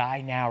 That's what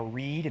I now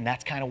read, and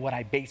that's kind of what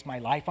I base my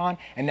life on.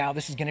 And now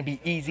this is going to be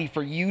easy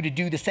for you to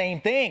do the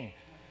same thing.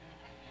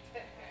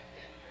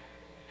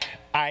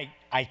 I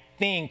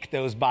think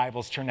those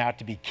Bibles turn out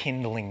to be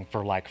kindling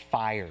for like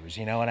fires,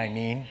 you know what I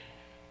mean?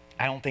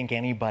 I don't think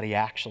anybody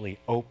actually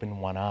opened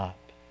one up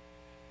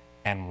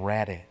and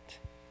read it.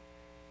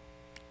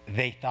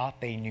 They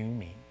thought they knew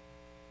me.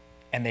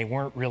 And they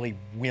weren't really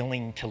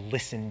willing to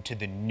listen to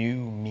the new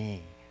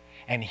me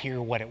and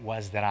hear what it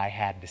was that I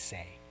had to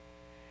say.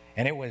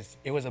 And it was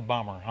a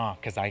bummer, huh?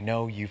 Because I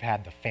know you've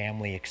had the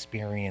family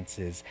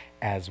experiences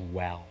as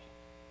well.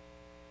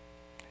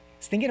 I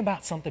was thinking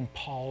about something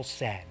Paul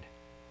said.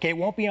 Okay, it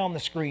won't be on the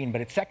screen,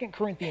 but it's 2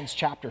 Corinthians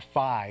chapter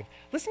 5.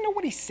 Listen to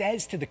what he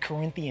says to the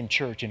Corinthian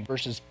church in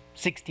verses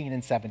 16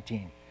 and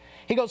 17.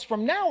 He goes,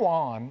 "From now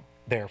on,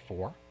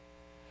 therefore,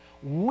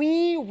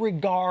 we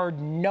regard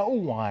no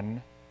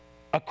one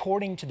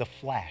according to the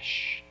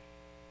flesh.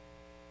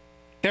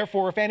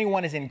 Therefore, if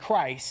anyone is in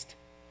Christ,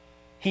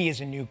 he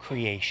is a new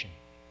creation."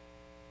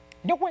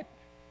 You know what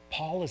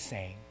Paul is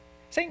saying?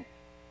 Saying,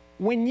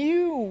 when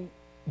you,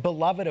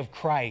 beloved of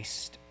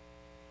Christ,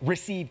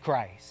 receive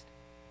Christ,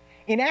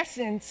 in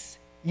essence,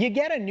 you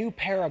get a new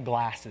pair of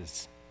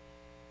glasses.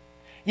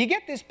 You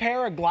get this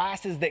pair of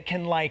glasses that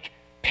can like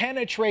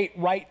penetrate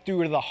right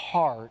through to the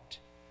heart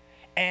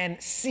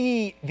and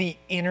see the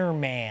inner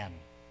man.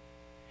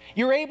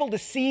 You're able to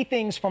see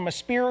things from a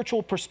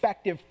spiritual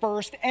perspective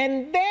first,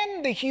 and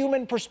then the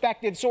human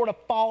perspective sort of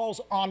falls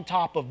on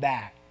top of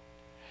that.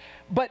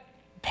 But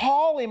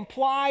Paul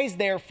implies,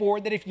 therefore,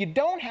 that if you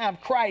don't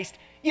have Christ,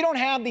 you don't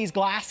have these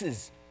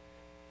glasses.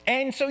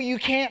 And so you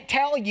can't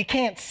tell, you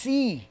can't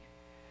see.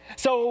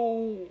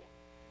 So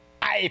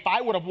if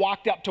I would have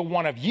walked up to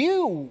one of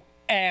you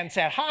and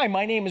said, "Hi,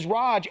 my name is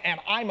Raj, and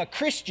I'm a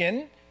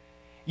Christian,"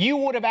 you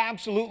would have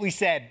absolutely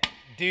said,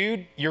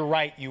 "Dude, you're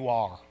right, you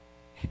are."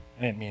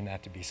 I didn't mean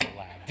that to be so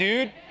loud.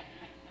 "Dude,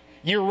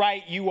 you're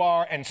right, you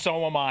are, and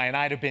so am I." And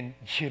I'd have been,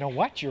 "You know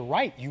what? You're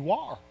right, you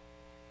are."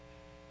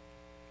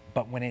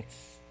 But when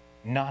it's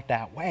not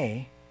that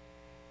way,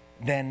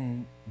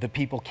 then the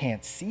people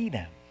can't see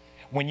them.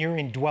 When you're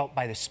indwelt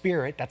by the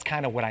Spirit, that's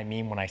kind of what I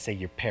mean when I say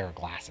your pair of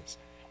glasses.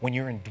 When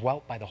you're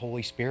indwelt by the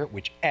Holy Spirit,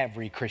 which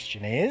every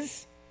Christian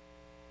is,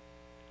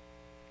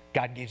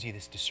 God gives you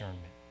this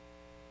discernment.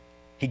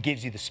 He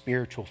gives you the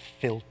spiritual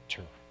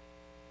filter.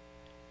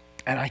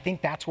 And I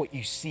think that's what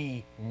you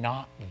see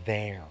not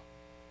there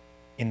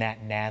in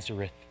that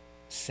Nazareth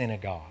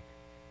synagogue.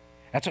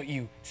 That's what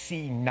you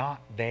see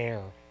not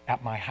there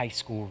at my high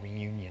school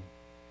reunion.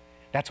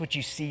 That's what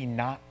you see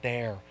not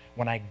there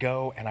when I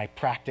go and I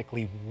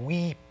practically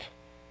weep,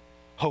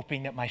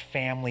 hoping that my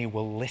family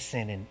will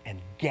listen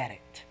and get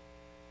it.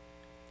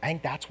 I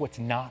think that's what's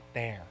not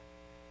there.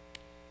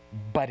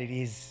 But it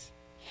is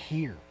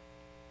here.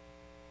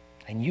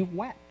 And you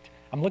wept.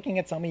 I'm looking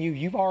at some of you.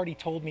 You've already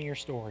told me your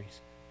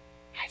stories.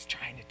 I was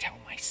trying to tell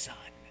my son,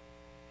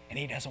 and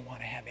he doesn't want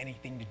to have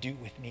anything to do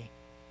with me.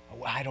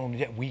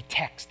 We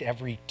text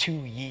every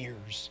 2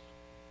 years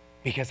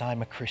because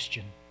I'm a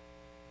Christian,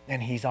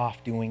 and he's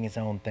off doing his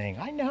own thing.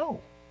 I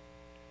know.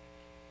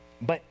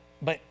 But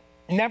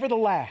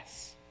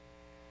nevertheless,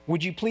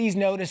 would you please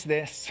notice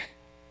this?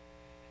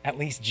 At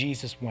least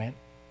Jesus went.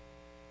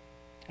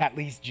 At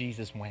least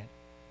Jesus went.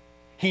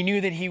 He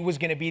knew that he was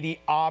going to be the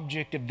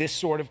object of this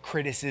sort of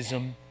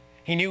criticism.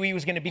 He knew he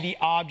was going to be the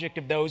object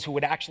of those who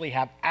would actually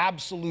have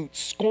absolute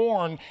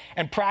scorn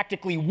and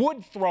practically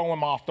would throw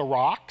him off the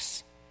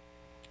rocks.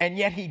 And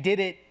yet he did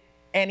it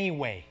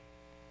anyway.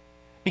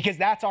 Because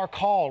that's our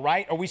call,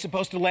 right? Are we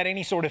supposed to let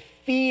any sort of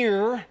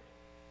fear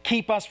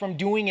keep us from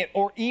doing it,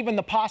 or even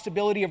the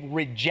possibility of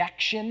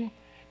rejection?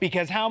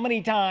 Because how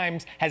many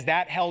times has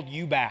that held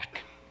you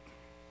back?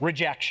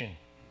 Rejection.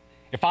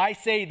 If I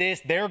say this,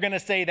 they're going to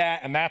say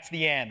that, and that's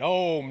the end.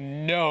 Oh,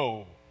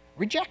 no.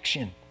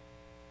 Rejection.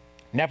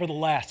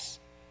 Nevertheless,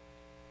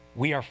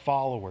 we are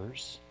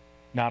followers,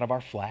 not of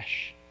our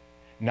flesh,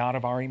 not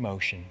of our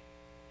emotion.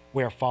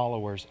 We are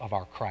followers of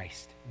our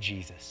Christ,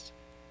 Jesus.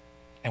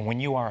 And when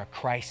you are a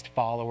Christ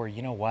follower,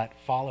 you know what?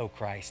 Follow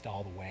Christ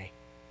all the way.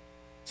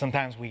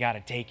 Sometimes we got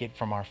to take it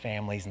from our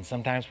families, and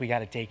sometimes we got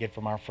to take it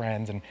from our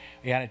friends, and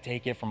we got to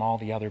take it from all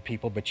the other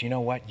people. But you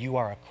know what? You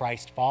are a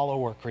Christ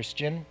follower,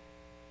 Christian.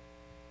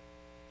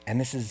 And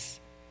this is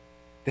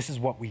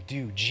what we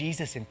do.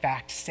 Jesus, in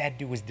fact, said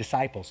to his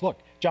disciples, look,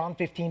 John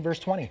 15, verse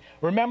 20,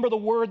 remember the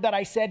word that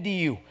I said to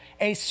you,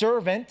 a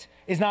servant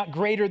is not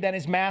greater than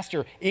his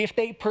master. If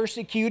they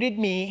persecuted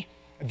me,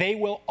 they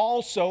will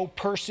also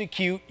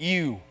persecute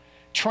you.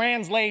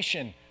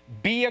 Translation,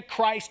 be a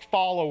Christ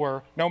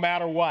follower no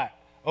matter what.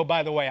 Oh,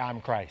 by the way,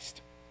 I'm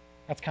Christ.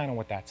 That's kind of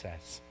what that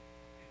says.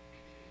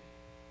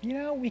 You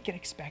know, we can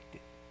expect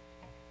it.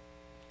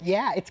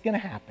 Yeah, it's going to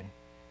happen.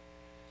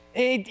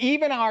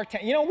 Even our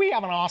town, you know, we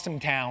have an awesome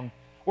town.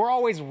 We're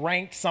always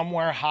ranked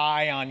somewhere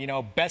high on, you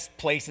know, best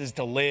places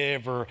to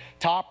live or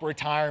top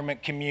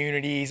retirement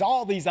communities,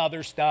 all these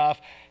other stuff.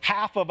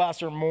 Half of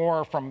us or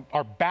more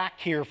are back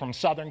here from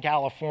Southern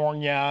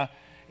California.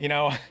 You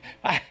know,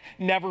 I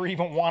never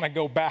even want to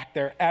go back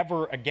there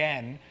ever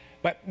again.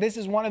 But this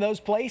is one of those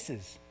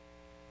places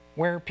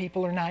where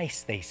people are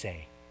nice, they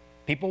say.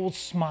 People will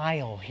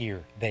smile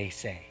here, they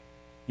say.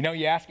 You know,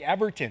 you ask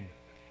Everton,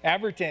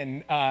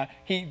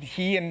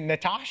 he and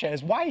Natasha,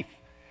 his wife,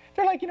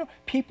 they're like, you know,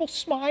 people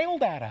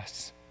smiled at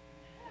us.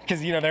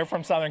 Because, you know, they're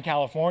from Southern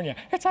California.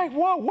 It's like,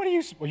 whoa,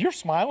 you're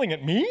smiling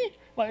at me?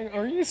 Like,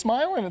 are you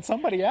smiling at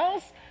somebody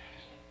else?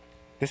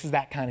 This is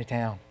that kind of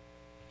town.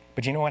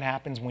 But you know what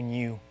happens when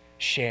you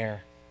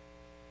share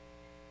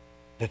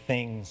the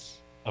things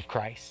of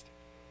Christ?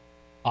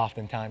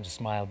 Oftentimes a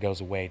smile goes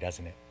away,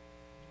 doesn't it?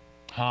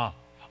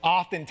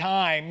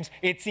 Oftentimes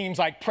it seems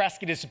like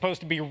Prescott is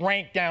supposed to be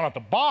ranked down at the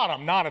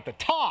bottom, not at the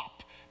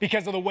top,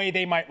 because of the way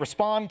they might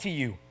respond to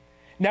you.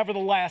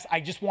 Nevertheless,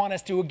 I just want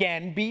us to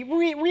again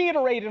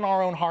reiterate in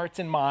our own hearts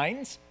and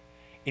minds,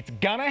 it's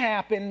gonna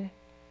happen,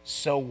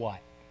 so what?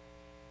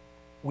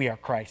 We are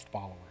Christ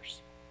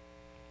followers.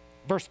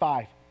 Verse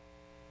 5.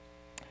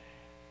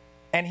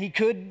 And he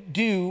could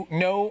do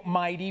no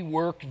mighty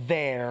work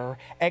there,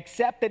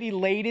 except that he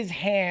laid his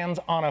hands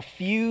on a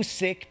few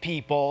sick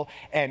people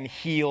and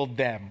healed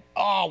them.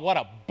 Oh, what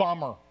a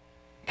bummer.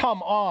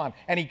 Come on.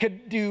 And he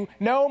could do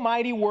no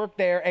mighty work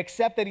there,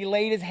 except that he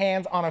laid his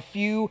hands on a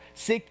few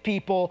sick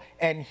people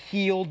and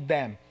healed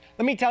them.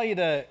 Let me tell you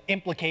the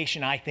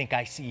implication I think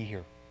I see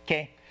here,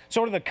 okay?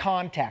 Sort of the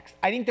context.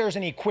 I think there's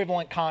an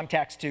equivalent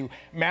context to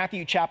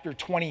Matthew chapter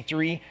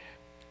 23,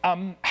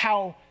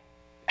 how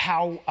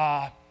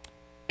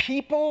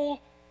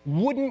people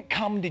wouldn't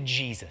come to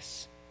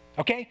Jesus,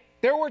 okay?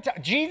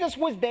 Jesus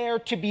was there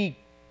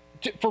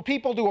for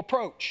people to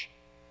approach,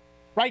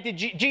 right?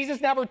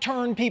 Jesus never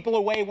turned people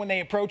away when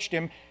they approached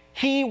him.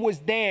 He was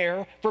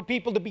there for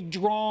people to be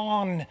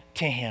drawn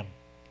to him.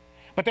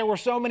 But there were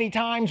so many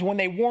times when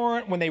they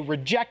weren't, when they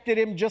rejected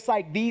him, just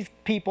like these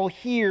people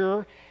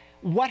here.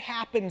 What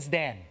happens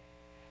then?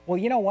 Well,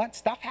 you know what?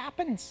 Stuff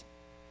happens.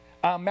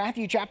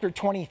 Matthew chapter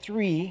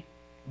 23,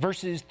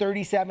 verses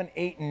 37,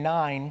 8, and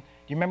 9.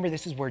 You remember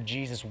this is where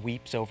Jesus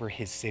weeps over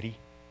his city,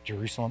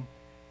 Jerusalem?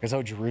 Because,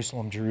 oh,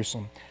 Jerusalem,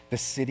 Jerusalem, the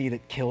city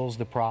that kills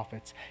the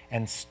prophets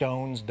and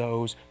stones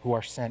those who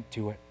are sent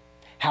to it.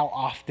 How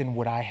often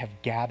would I have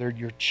gathered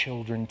your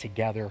children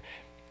together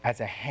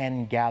as a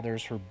hen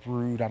gathers her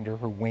brood under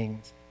her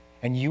wings,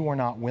 and you were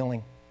not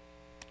willing?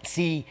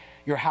 See,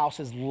 your house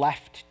is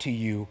left to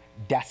you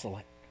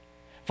desolate.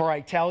 For I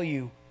tell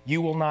you,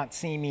 you will not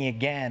see me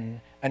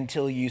again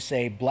until you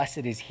say,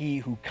 blessed is he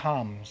who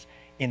comes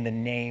in the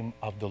name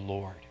of the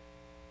Lord.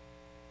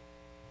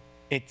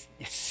 It's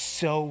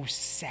so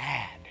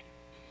sad,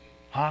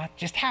 huh?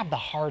 Just have the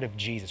heart of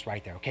Jesus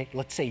right there, okay?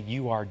 Let's say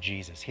you are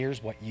Jesus.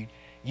 Here's what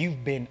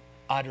you've been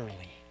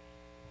utterly,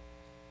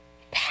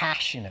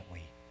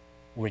 passionately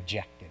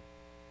rejected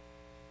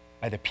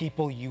by the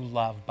people you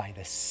love, by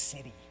the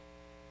city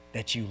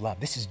that you love.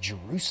 This is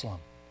Jerusalem.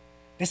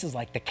 This is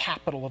like the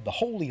capital of the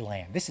Holy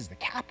Land. This is the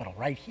capital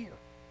right here.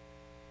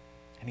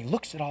 And he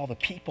looks at all the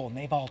people and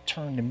they've all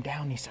turned him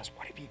down. He says,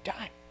 what have you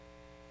done?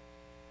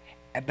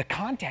 And the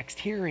context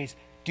here is,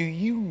 do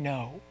you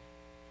know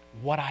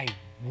what I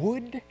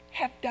would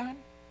have done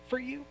for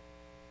you?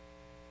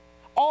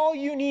 All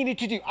you needed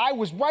to do, I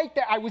was right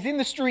there. I was in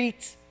the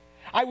streets.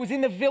 I was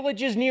in the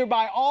villages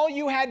nearby. All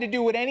you had to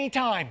do at any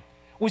time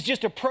was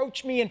just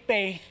approach me in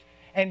faith.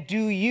 And do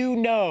you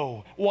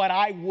know what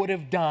I would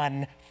have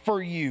done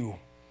for you?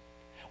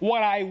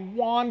 What I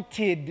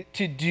wanted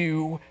to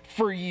do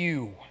for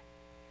you.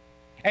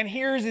 And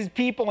here's his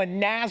people in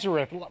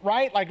Nazareth,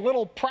 right? Like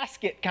little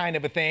Prescott kind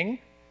of a thing.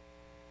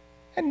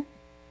 And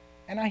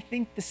I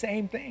think the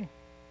same thing.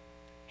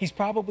 He's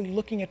probably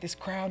looking at this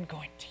crowd and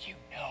going, do you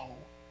know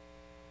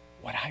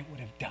what I would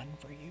have done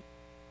for you?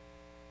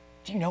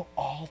 Do you know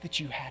all that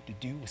you had to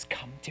do was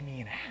come to me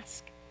and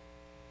ask?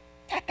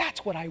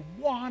 That's what I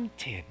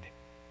wanted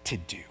to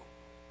do.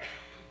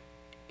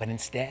 But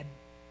instead,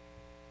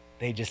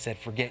 they just said,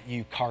 forget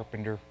you,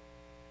 carpenter.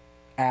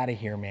 Out of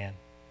here, man.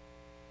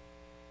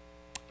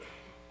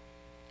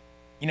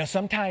 You know,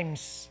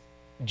 sometimes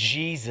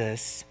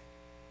Jesus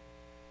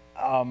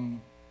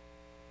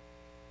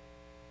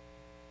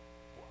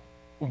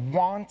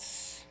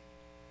wants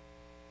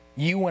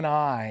you and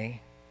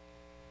I,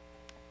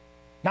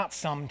 not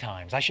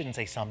sometimes, I shouldn't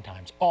say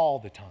sometimes, all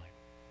the time.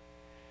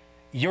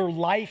 Your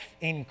life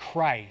in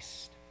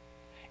Christ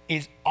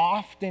is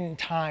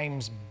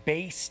oftentimes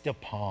based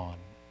upon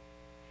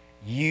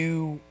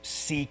you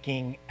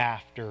seeking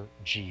after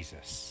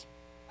Jesus.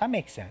 That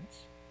makes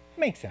sense.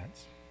 Makes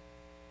sense.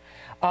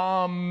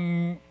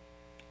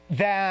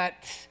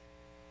 That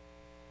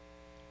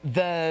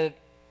the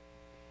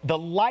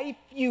life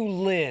you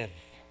live,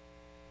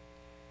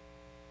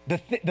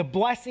 the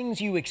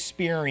blessings you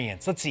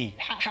experience, let's see,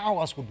 how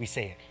else would we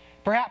say it?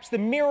 Perhaps the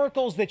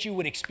miracles that you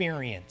would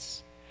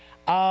experience.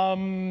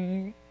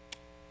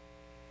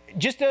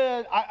 Just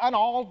an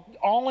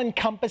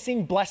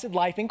all-encompassing blessed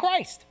life in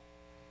Christ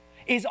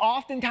is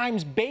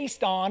oftentimes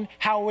based on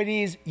how it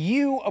is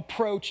you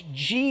approach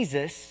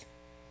Jesus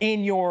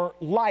in your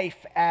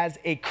life as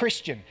a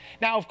Christian.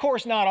 Now, of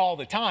course, not all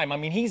the time. I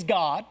mean, He's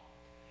God.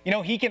 You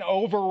know, He can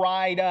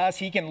override us.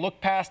 He can look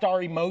past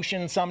our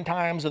emotions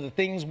sometimes or the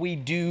things we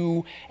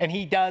do, and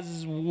He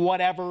does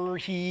whatever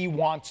He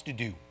wants to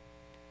do.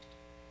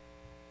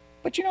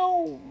 But you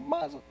know,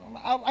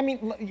 I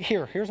mean,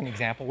 here's an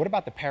example. What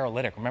about the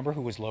paralytic? Remember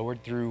who was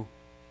lowered through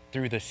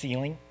the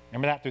ceiling?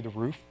 Remember that, through the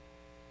roof?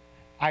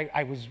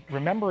 I was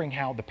remembering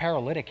how the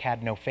paralytic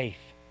had no faith.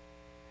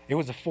 It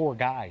was the four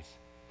guys,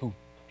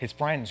 his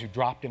friends, who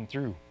dropped him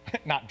through.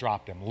 Not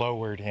dropped him,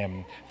 lowered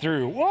him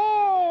through.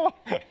 Whoa!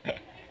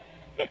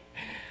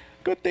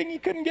 Good thing he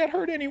couldn't get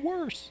hurt any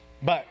worse.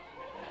 But,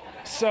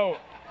 so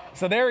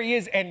there he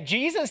is. And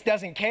Jesus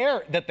doesn't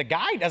care that the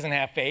guy doesn't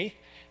have faith.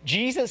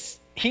 Jesus,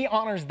 He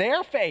honors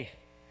their faith.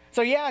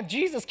 So yeah,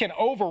 Jesus can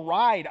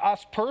override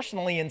us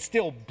personally and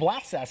still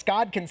bless us.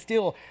 God can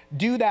still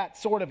do that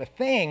sort of a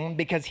thing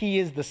because He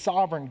is the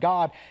sovereign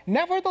God.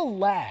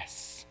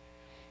 Nevertheless,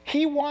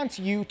 He wants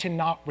you to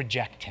not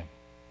reject Him.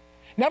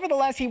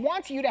 Nevertheless, He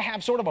wants you to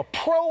have sort of a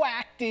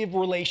proactive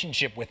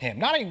relationship with Him,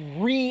 not a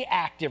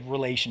reactive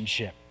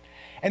relationship.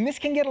 And this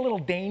can get a little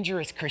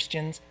dangerous,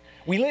 Christians.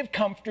 We live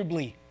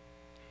comfortably.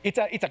 It's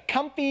a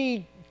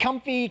comfy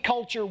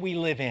culture we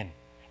live in.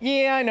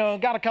 Yeah, I know,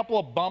 got a couple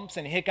of bumps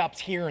and hiccups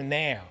here and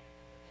there.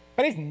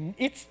 But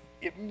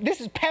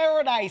this is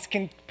paradise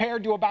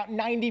compared to about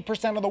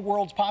 90% of the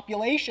world's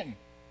population.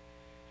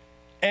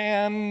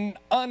 And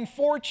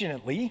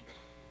unfortunately,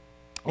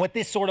 what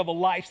this sort of a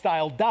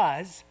lifestyle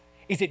does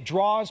is it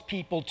draws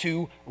people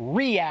to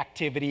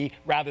reactivity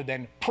rather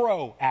than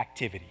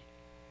proactivity.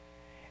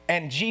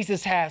 And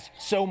Jesus has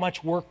so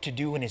much work to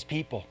do in His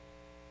people.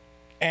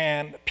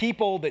 And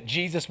people that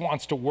Jesus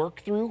wants to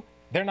work through,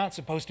 they're not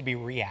supposed to be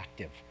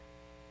reactive.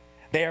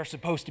 They are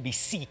supposed to be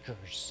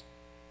seekers.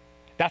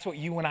 That's what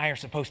you and I are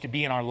supposed to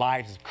be in our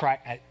lives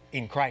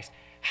in Christ.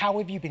 How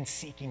have you been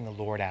seeking the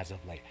Lord as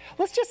of late?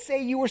 Let's just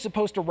say you were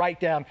supposed to write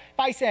down, if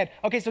I said,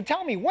 okay, so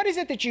tell me, what is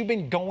it that you've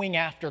been going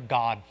after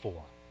God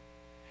for?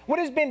 What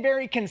has been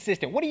very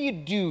consistent? What do you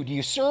do? Do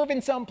you serve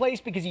in some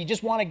place because you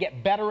just want to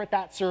get better at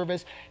that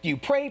service? Do you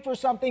pray for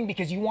something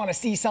because you want to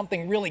see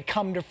something really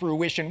come to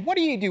fruition? What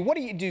do you do? What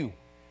do you do?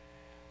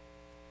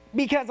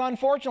 Because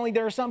unfortunately,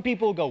 there are some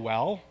people who go,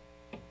 well,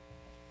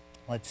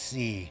 let's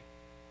see.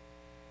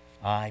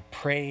 I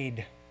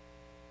prayed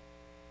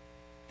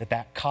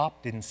that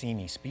cop didn't see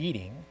me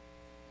speeding.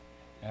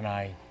 And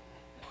I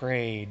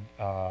prayed,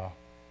 I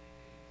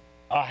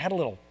had a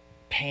little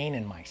pain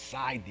in my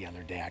side the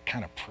other day. I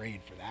kind of prayed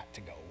for that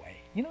to go away.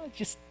 You know, you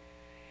just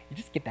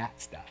get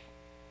that stuff.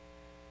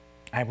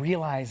 I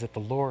realize that the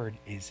Lord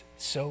is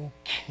so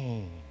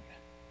keen,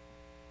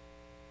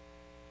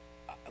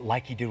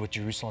 like He did with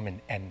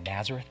Jerusalem and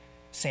Nazareth,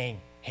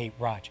 saying, hey,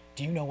 Raj,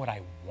 do you know what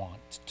I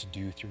want to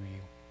do through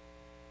you?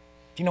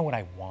 Do you know what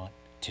I want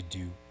to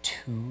do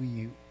to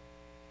you?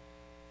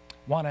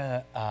 Want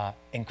to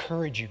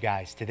encourage you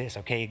guys to this,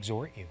 okay?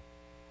 Exhort you.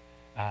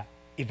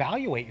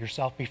 Evaluate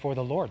yourself before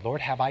the Lord.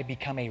 Lord, have I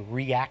become a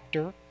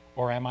reactor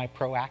or am I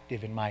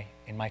proactive in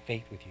my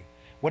faith with you?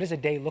 What does a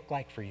day look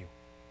like for you?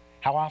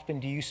 How often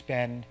do you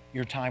spend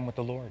your time with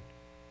the Lord?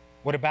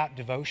 What about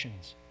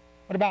devotions?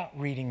 What about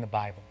reading the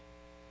Bible?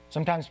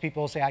 Sometimes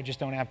people say, I just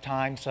don't have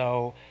time,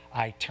 so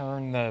I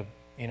turn the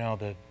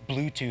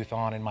Bluetooth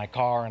on in my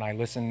car and I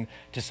listen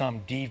to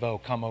some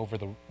Devo come over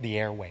the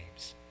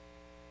airwaves.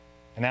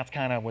 And that's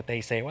kind of what they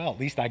say, well, at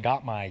least I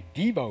got my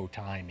Devo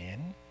time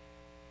in.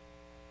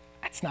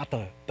 That's not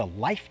the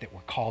life that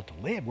we're called to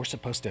live. We're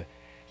supposed to,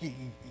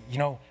 you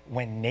know,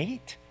 when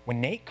Nate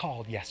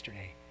called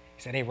yesterday,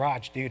 he said, hey,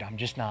 Raj, dude, I'm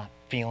just not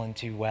feeling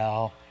too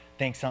well.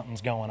 Think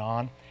something's going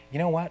on. You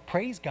know what?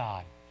 Praise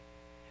God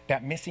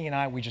that Missy and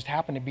I, we just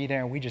happened to be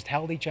there and we just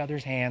held each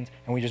other's hands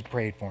and we just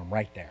prayed for him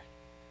right there.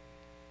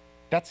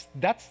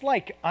 That's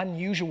like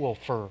unusual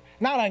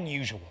not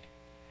unusual.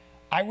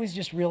 I was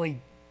just really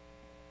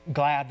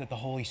glad that the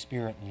Holy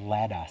Spirit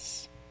led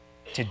us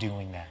to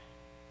doing that.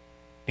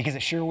 Because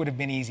it sure would have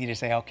been easy to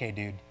say, okay,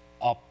 dude,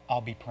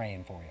 I'll be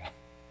praying for you.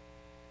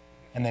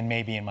 And then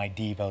maybe in my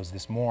Devos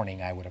this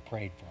morning, I would have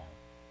prayed for him.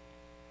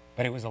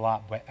 But it was a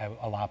lot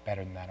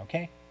better than that,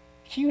 okay?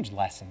 Huge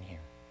lesson here.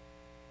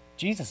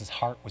 Jesus'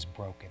 heart was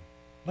broken.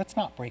 Let's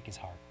not break his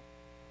heart.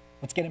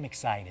 Let's get him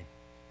excited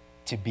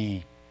to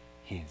be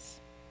his.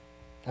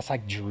 That's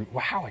like,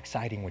 how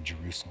exciting would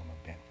Jerusalem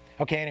have been?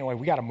 Okay, anyway,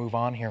 we got to move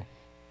on here.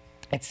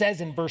 It says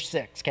in verse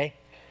 6, okay?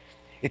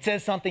 It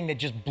says something that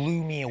just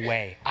blew me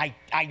away.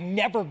 I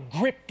never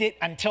gripped it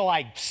until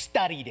I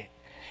studied it.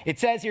 It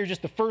says here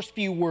just the first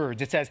few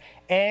words. It says,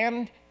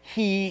 and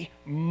he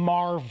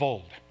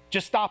marveled.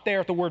 Just stop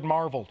there at the word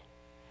marveled.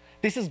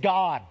 This is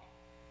God.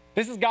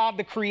 This is God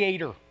the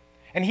Creator.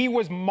 And he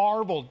was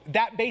marveled.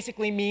 That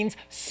basically means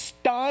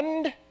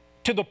stunned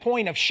to the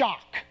point of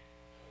shock.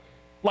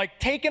 Like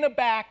taken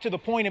aback to the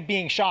point of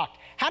being shocked.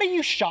 How do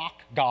you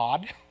shock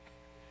God?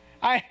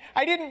 I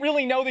didn't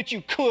really know that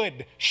you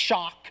could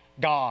shock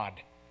God.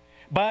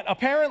 But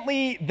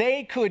apparently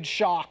they could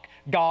shock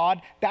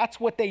God. That's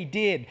what they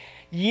did.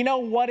 You know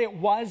what it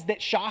was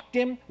that shocked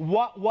him?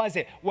 What was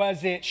it?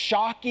 Was it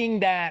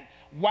shocking that,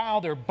 wow,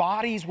 their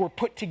bodies were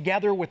put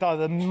together with all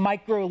the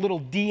micro little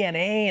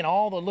DNA and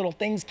all the little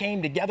things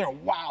came together?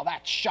 Wow,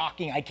 that's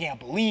shocking. I can't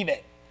believe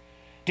it.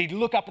 Did he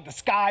look up at the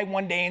sky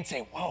one day and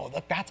say, whoa,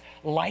 look, that's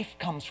life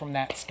comes from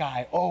that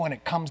sky. Oh, and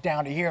it comes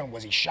down to here. And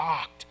was he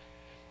shocked?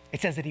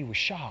 It says that he was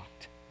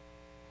shocked.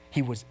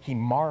 He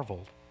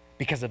marveled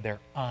because of their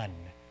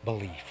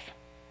unbelief.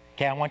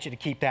 Okay, I want you to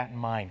keep that in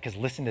mind because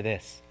listen to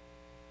this.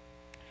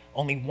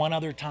 Only one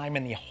other time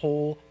in the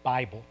whole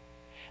Bible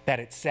that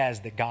it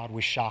says that God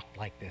was shocked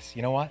like this.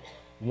 You know what?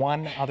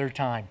 One other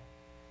time.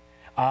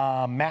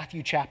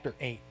 Matthew chapter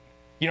 8.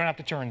 You don't have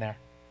to turn there.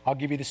 I'll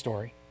give you the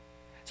story.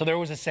 So there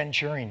was a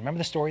centurion. Remember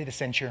the story of the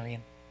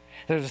centurion?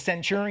 There's a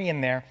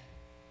centurion there,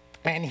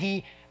 and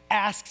he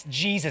asks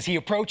Jesus, he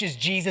approaches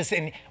Jesus,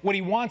 and what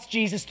he wants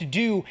Jesus to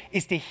do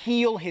is to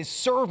heal his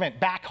servant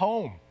back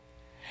home.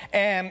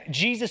 And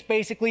Jesus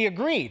basically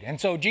agreed.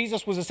 And so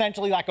Jesus was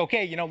essentially like,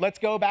 okay, you know, let's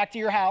go back to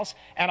your house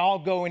and I'll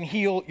go and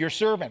heal your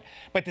servant.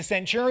 But the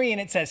centurion,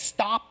 it says,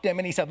 stopped him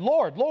and he said,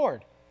 Lord,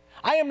 Lord,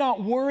 I am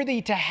not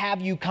worthy to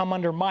have you come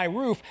under my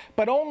roof,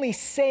 but only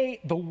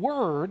say the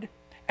word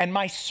and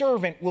my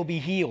servant will be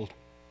healed.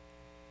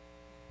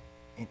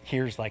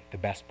 Here's like the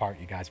best part,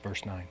 you guys,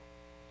 verse 9.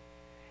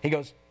 He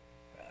goes,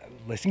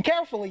 listen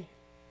carefully.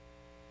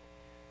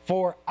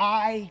 For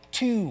I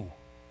too,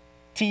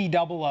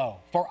 T-O-O,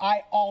 for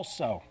I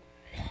also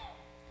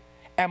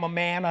am a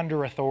man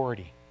under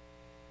authority.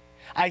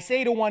 I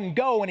say to one,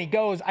 go, and he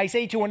goes. I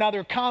say to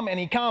another, come, and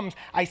he comes.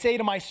 I say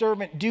to my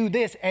servant, do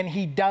this, and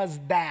he does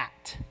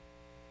that.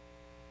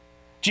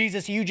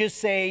 Jesus, you just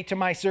say to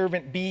my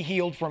servant, be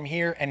healed from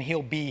here, and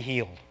he'll be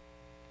healed.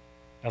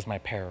 That's my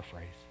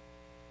paraphrase.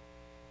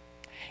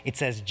 It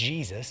says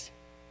Jesus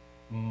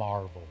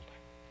marveled.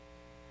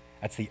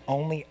 That's the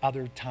only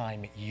other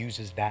time it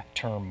uses that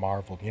term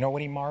marveled. You know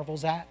what he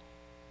marvels at?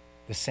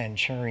 The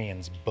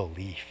centurion's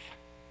belief.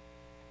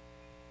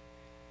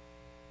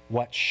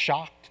 What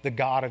shocked the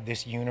God of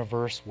this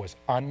universe was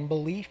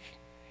unbelief,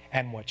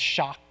 and what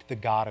shocked the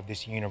God of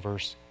this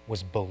universe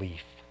was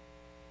belief.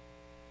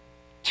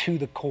 To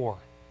the core,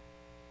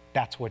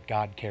 that's what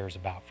God cares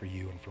about for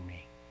you and for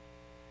me.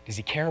 Does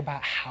he care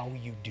about how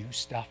you do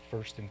stuff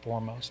first and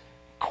foremost?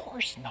 Of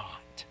course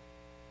not.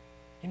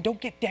 And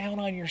don't get down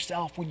on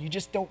yourself when you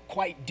just don't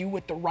quite do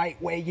it the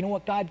right way. You know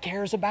what God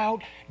cares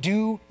about?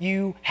 Do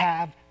you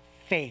have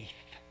faith?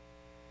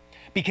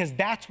 Because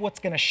that's what's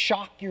going to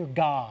shock your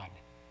God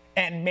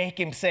and make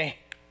him say,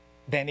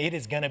 then it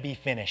is going to be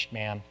finished,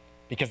 man.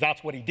 Because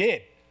that's what he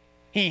did.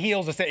 He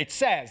heals, it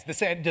says,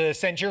 the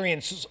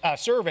centurion's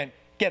servant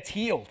gets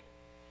healed.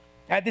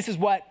 This is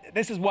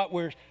what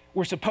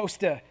we're supposed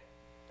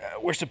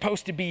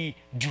to be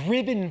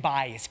driven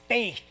by, is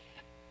faith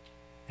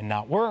and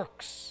not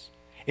works.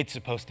 It's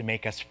supposed to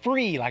make us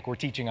free like we're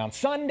teaching on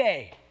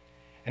Sunday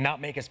and not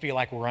make us feel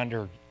like we're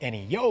under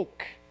any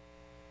yoke.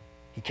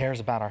 He cares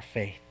about our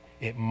faith.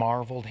 It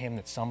marveled him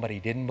that somebody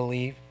didn't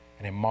believe,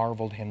 and it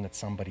marveled him that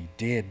somebody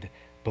did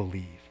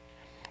believe.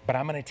 But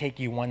I'm going to take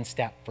you one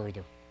step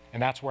further,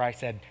 and that's where I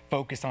said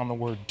focus on the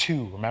word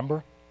to,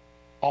 remember?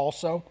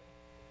 Also,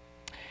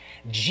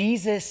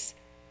 Jesus,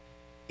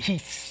 he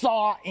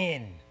saw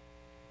in,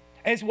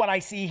 is what I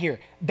see here,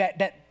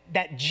 that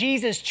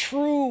Jesus'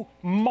 true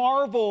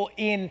marvel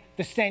in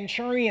the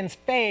centurion's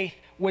faith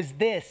was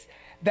this,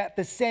 that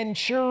the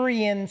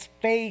centurion's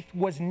faith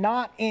was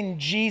not in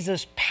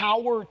Jesus'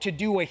 power to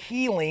do a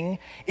healing,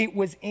 it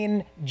was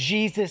in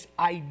Jesus'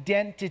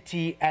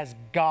 identity as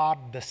God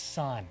the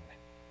Son.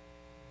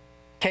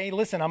 Okay,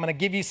 listen, I'm going to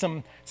give you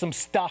some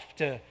stuff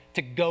to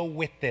go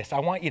with this. I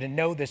want you to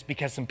know this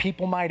because some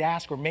people might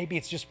ask, or maybe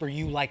it's just for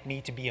you like me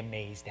to be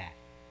amazed at.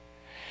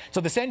 So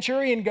the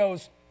centurion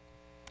goes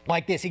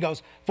like this. He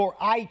goes, for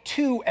I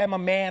too am a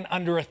man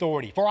under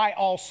authority. For I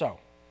also.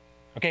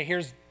 Okay,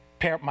 here's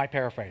my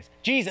paraphrase.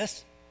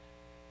 Jesus,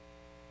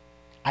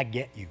 I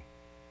get you.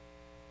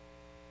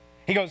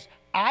 He goes,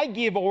 I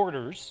give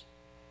orders.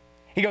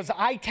 He goes,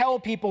 I tell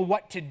people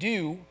what to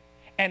do,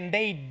 and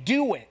they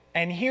do it.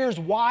 And here's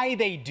why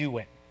they do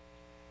it.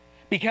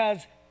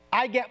 Because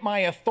I get my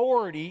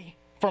authority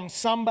from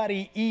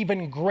somebody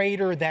even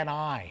greater than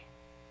I.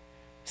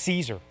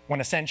 Caesar.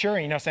 When a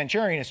centurion,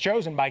 centurion is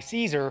chosen by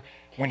Caesar,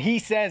 when he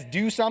says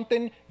do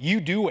something, you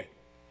do it.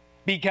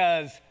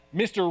 Because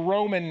Mr.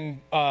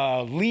 Roman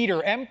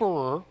leader,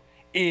 emperor,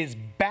 is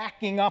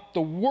backing up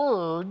the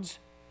words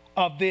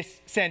of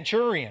this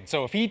centurion.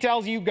 So if he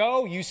tells you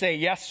go, you say,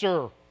 yes,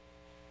 sir.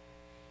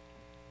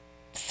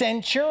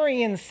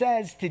 Centurion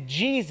says to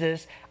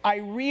Jesus, I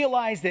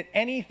realize that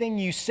anything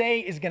you say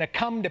is going to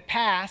come to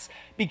pass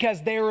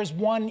because there is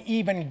one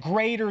even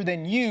greater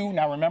than you.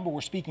 Now remember,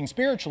 we're speaking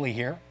spiritually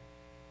here,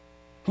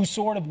 who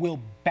sort of will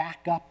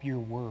back up your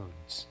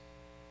words.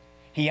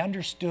 He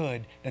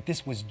understood that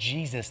this was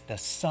Jesus, the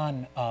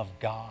Son of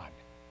God.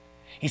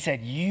 He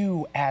said,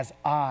 you as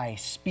I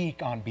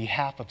speak on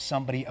behalf of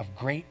somebody of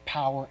great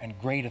power and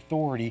great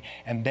authority,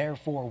 and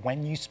therefore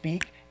when you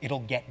speak,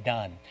 it'll get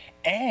done.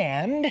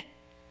 And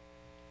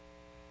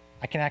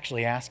I can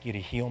actually ask you to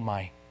heal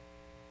my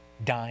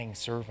dying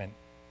servant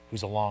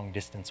who's a long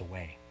distance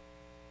away.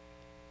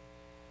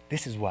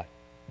 This is what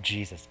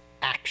Jesus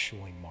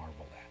actually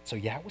marveled at. So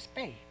yeah, it was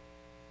faith,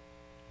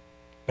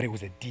 but it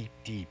was a deep,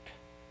 deep,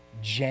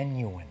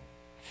 genuine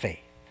faith.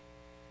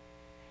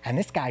 And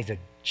this guy's a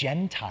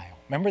Gentile.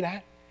 Remember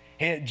that?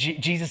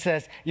 Jesus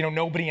says,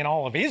 nobody in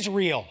all of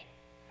Israel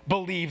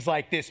believes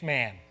like this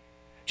man.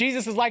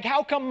 Jesus is like,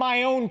 how come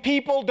my own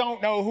people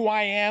don't know who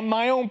I am?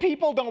 My own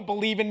people don't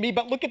believe in me,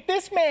 but look at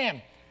this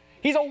man.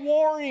 He's a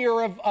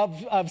warrior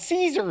of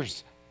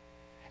Caesar's.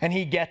 And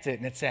he gets it,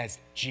 and it says,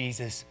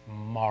 Jesus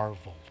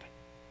marveled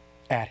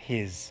at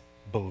his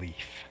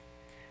belief.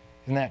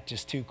 Isn't that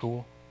just too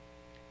cool?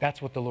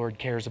 That's what the Lord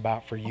cares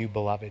about for you,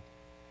 beloved.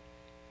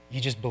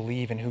 You just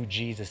believe in who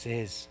Jesus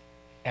is.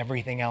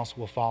 Everything else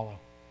will follow.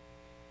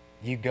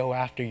 You go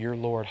after your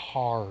Lord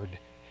hard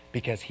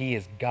because he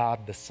is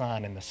God the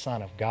Son and the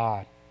Son of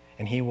God,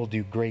 and he will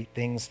do great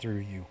things through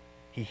you.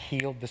 He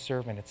healed the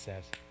servant, it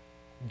says.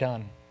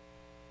 Done.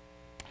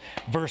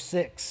 Verse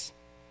 6,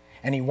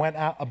 and he went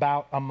out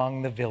about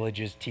among the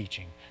villages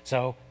teaching.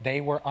 So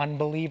they were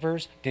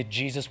unbelievers. Did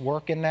Jesus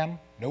work in them?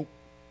 Nope.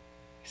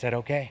 He said,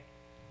 okay,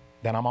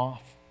 then I'm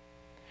off.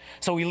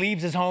 So he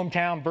leaves his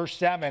hometown, verse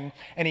 7,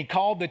 and he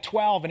called the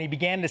 12 and he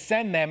began to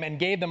send them and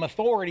gave them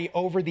authority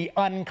over the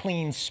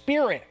unclean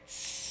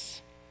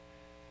spirits.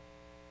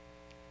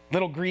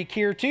 Little Greek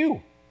here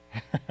too.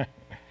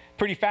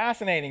 Pretty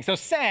fascinating. So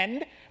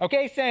send,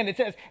 okay, send. It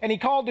says, and he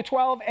called the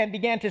 12 and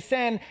began to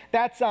send.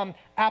 That's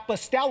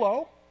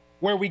apostello,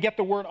 where we get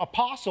the word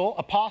apostle.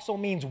 Apostle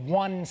means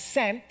one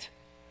sent.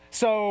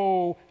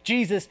 So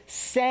Jesus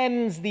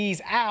sends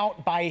these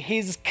out by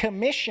his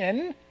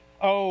commission.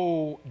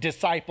 O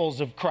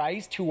disciples of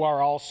Christ, who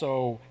are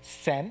also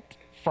sent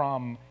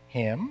from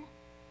him.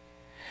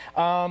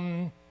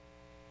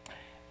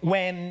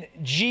 When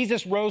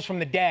Jesus rose from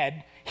the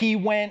dead, he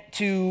went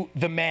to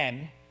the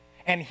men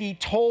and he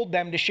told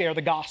them to share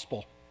the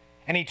gospel.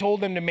 And he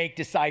told them to make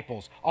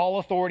disciples. All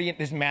authority,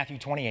 this is Matthew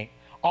 28,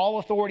 all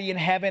authority in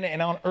heaven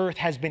and on earth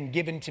has been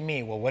given to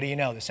me. Well, what do you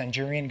know? The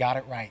centurion got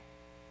it right.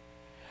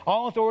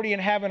 All authority in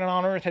heaven and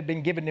on earth had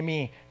been given to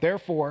me.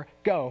 Therefore,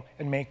 go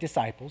and make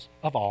disciples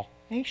of all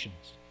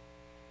nations.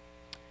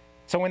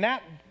 So in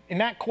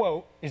that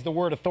quote is the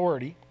word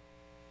authority.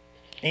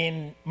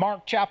 In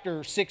Mark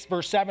chapter 6,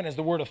 verse 7 is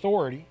the word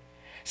authority.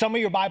 Some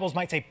of your Bibles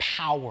might say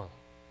power.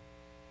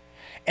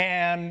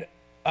 And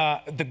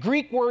the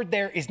Greek word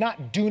there is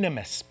not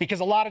dunamis, because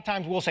a lot of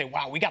times we'll say,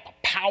 wow, we got the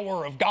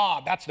power of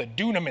God. That's the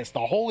dunamis,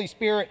 the Holy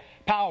Spirit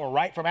power,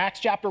 right? From Acts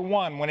chapter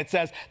 1, when it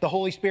says the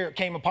Holy Spirit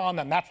came upon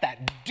them. That's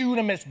that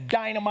dunamis,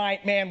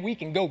 dynamite, man, we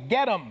can go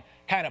get them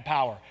kind of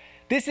power.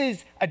 This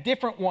is a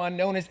different one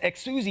known as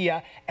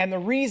exousia. And the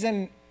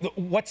reason,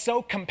 what's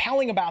so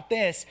compelling about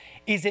this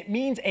is it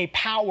means a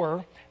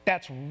power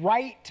that's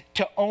right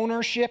to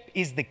ownership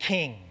is the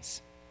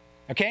king's,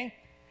 okay?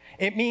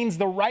 It means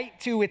the right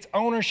to its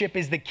ownership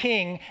is the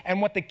king,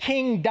 and what the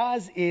king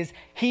does is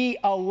he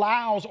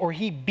allows or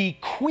he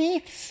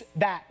bequeaths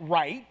that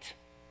right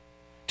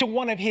to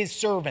one of his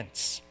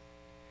servants.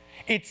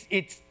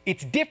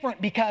 It's different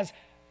because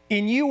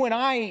in you and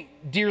I,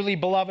 dearly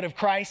beloved of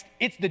Christ,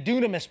 it's the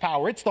dunamis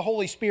power. It's the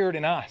Holy Spirit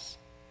in us.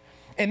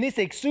 And this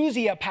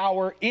exousia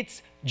power,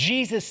 it's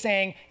Jesus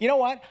saying, you know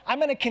what? I'm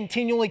going to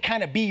continually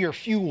kind of be your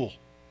fuel.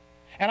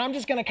 And I'm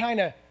just going to kind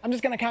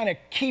of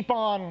keep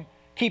on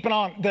keeping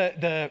on.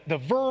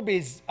 The verb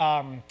is,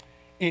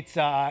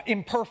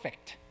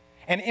 imperfect.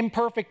 And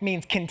imperfect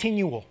means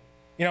continual.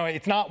 You know,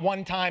 it's not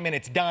one time and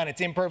it's done. It's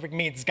imperfect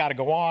means it's got to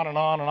go on and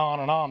on and on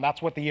and on.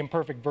 That's what the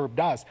imperfect verb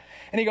does.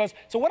 And he goes,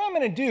 so what I'm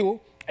going to do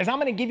is I'm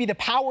going to give you the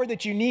power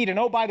that you need. And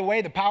oh, by the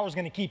way, the power is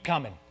going to keep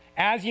coming.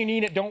 As you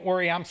need it, don't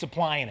worry, I'm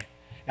supplying it.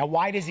 Now,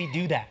 why does he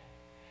do that?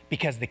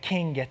 Because the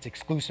king gets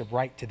exclusive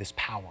right to this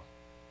power.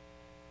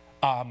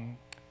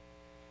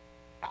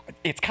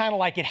 It's kind of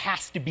like it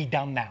has to be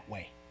done that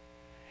way.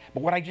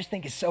 But what I just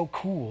think is so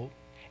cool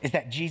is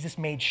that Jesus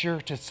made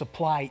sure to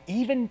supply,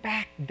 even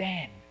back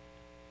then,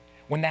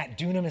 when that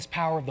dunamis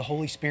power of the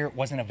Holy Spirit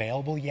wasn't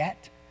available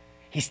yet,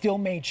 he still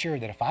made sure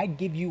that if I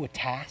give you a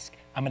task,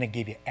 I'm going to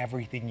give you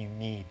everything you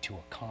need to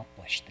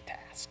accomplish the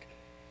task.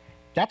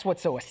 That's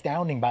what's so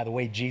astounding, by the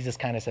way. Jesus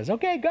kind of says,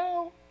 okay,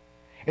 go.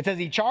 It says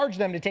he charged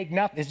them to take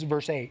nothing. This is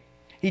verse 8.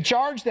 He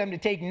charged them to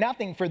take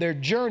nothing for their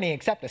journey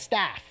except a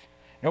staff.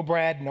 No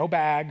bread, no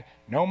bag,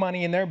 no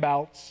money in their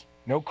belts,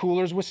 no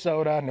coolers with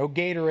soda, no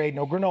Gatorade,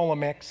 no granola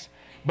mix,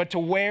 but to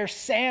wear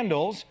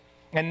sandals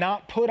and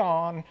not put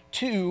on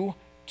 2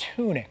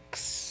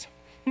 tunics.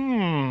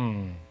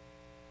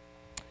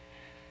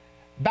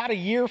 About a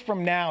year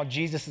from now,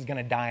 Jesus is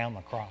going to die on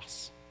the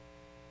cross,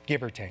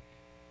 give or take.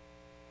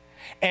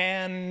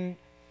 And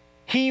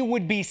he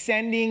would be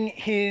sending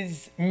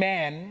his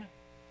men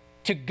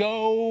to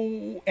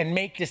go and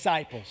make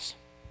disciples.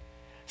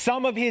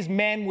 Some of his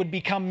men would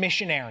become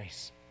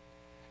missionaries.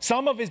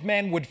 Some of his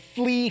men would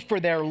flee for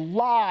their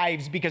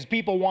lives because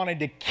people wanted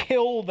to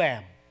kill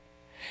them.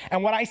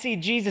 And what I see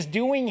Jesus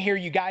doing here,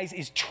 you guys,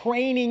 is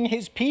training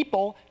his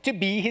people to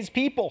be his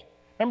people.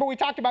 Remember we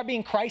talked about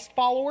being Christ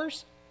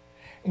followers?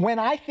 When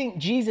I think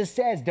Jesus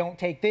says, don't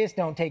take this,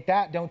 don't take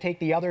that, don't take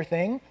the other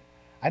thing,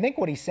 I think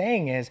what he's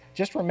saying is,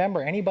 just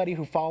remember, anybody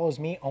who follows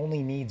me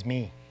only needs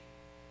me.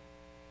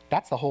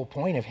 That's the whole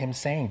point of him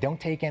saying, don't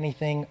take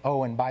anything.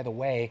 Oh, and by the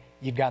way,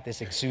 you've got this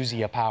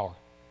exousia power,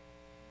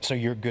 so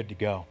you're good to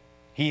go.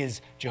 He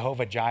is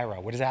Jehovah Jireh.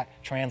 What does that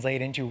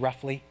translate into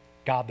roughly?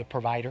 God the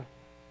provider.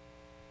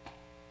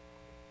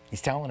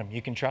 He's telling them,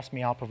 you can trust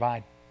me, I'll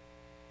provide.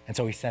 And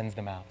so he sends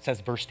them out. It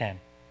says verse 10.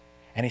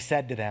 And he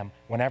said to them,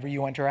 whenever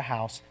you enter a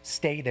house,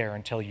 stay there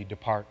until you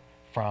depart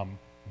from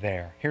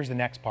there. Here's the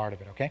next part of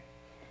it, okay?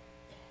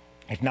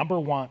 If number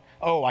one,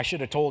 oh, I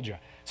should have told you.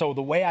 So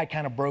the way I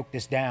kind of broke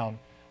this down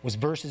was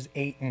verses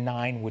 8 and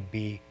 9 would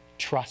be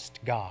trust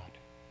God.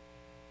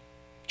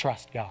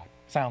 Trust God.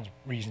 Sounds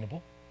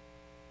reasonable.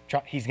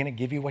 He's going to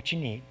give you what you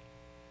need.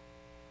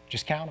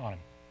 Just count on him.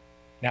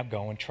 Now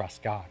go and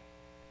trust God.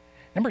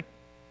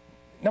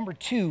 Number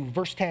 2,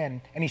 verse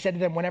 10, and he said to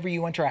them, whenever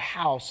you enter a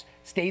house,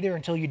 stay there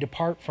until you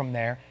depart from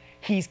there.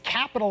 He's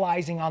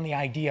capitalizing on the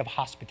idea of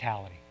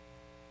hospitality.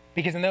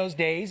 Because in those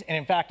days, and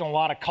in fact in a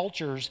lot of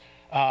cultures,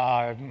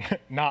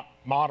 not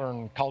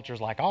modern cultures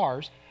like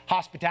ours,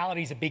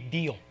 hospitality is a big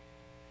deal.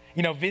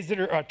 You know,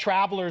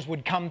 travelers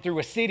would come through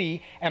a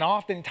city, and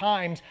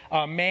oftentimes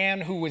a man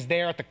who was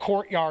there at the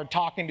courtyard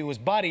talking to his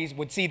buddies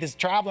would see this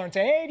traveler and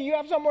say, hey, do you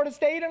have somewhere to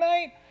stay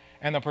tonight?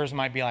 And the person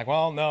might be like,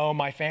 well, no,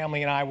 my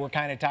family and I were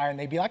kind of tired. And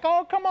they'd be like,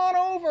 oh, come on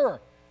over.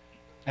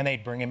 And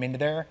they'd bring him into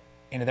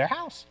their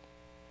house.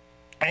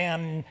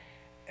 And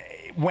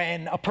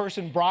when a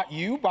person brought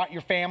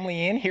your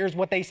family in, here's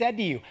what they said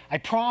to you. I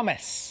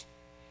promise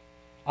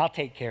I'll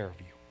take care of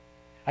you.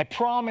 I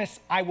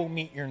promise I will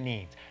meet your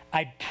needs.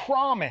 I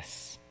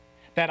promise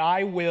that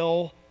I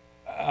will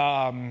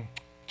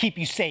keep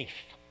you safe.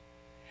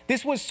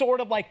 This was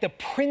sort of like the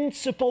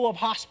principle of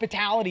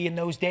hospitality in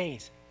those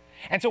days.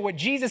 And so what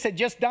Jesus had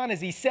just done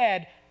is he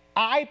said,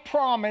 I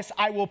promise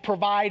I will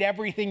provide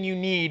everything you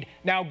need.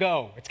 Now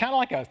go. It's kind of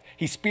like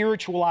he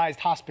spiritualized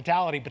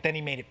hospitality, but then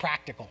he made it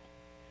practical.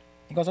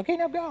 He goes, okay,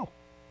 now go.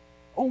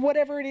 Or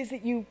whatever it is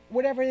that you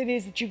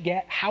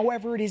get,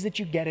 however it is that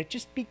you get it,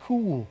 just be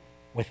cool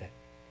with it.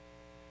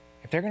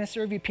 If they're going to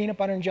serve you peanut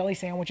butter and jelly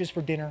sandwiches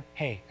for dinner,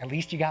 hey, at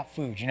least you got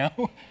food, you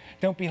know?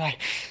 Don't be like,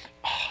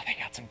 oh, they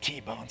got some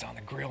T-bones on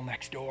the grill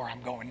next door.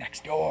 I'm going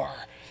next door.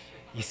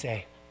 You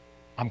say,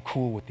 I'm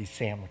cool with these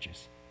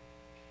sandwiches.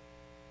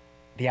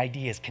 The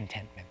idea is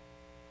contentment,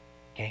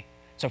 okay?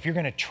 So if you're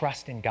going to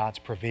trust in God's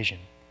provision,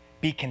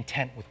 be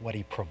content with what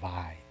he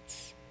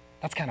provides.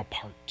 That's kind of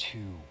part 2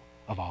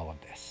 of all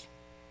of this.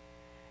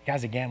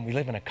 Guys, again, we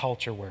live in a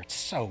culture where it's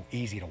so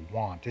easy to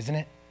want, isn't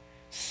it?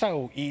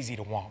 So easy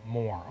to want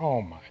more.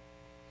 Oh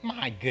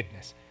my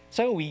goodness.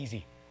 So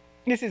easy.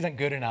 This isn't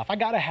good enough. I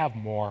got to have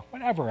more,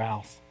 whatever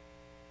else.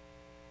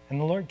 And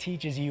the Lord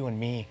teaches you and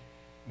me,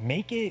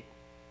 make it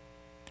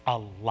a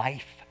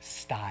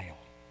lifestyle.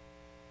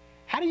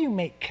 How do you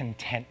make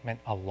contentment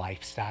a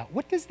lifestyle?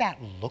 What does that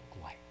look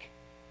like?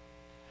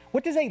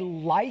 What does a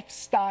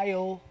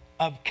lifestyle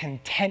of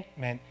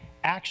contentment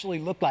actually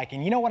look like?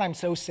 And you know what I'm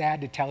so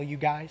sad to tell you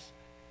guys?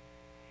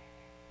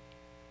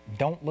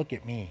 Don't look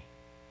at me.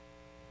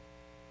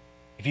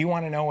 If you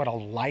want to know what a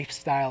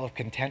lifestyle of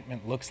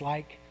contentment looks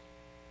like,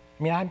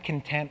 I mean, I'm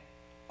content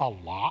a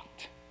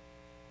lot,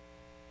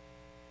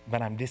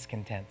 but I'm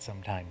discontent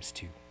sometimes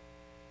too.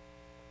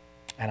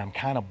 And I'm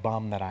kind of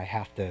bummed that I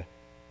have to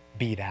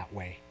be that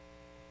way.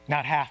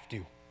 Not have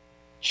to,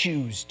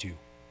 choose to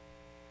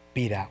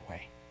be that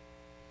way.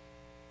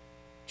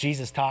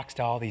 Jesus talks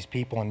to all these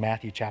people in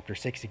Matthew chapter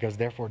 6. He goes,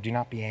 therefore, do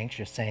not be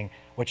anxious, saying,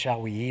 what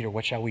shall we eat, or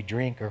what shall we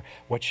drink, or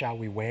what shall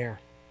we wear?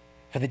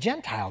 For the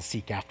Gentiles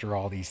seek after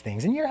all these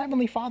things, and your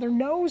heavenly Father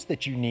knows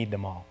that you need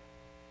them all.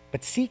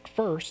 But seek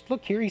first,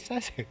 look here, he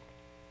says it.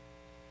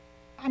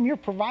 I'm your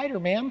provider,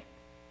 man.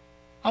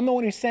 I'm the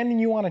one who's sending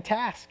you on a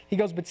task. He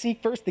goes, but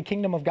seek first the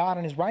kingdom of God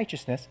and his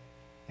righteousness,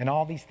 and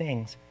all these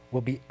things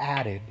will be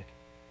added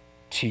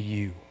to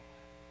you.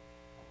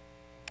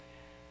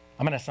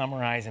 I'm going to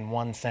summarize in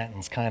one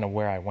sentence kind of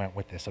where I went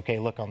with this. Okay,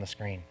 look on the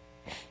screen.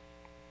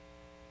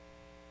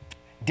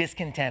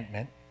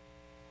 Discontentment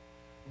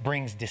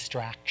brings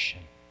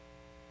distraction.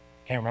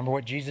 Hey, remember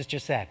what Jesus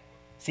just said?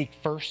 Seek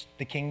first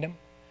the kingdom.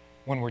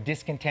 When we're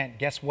discontent,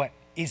 guess what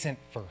isn't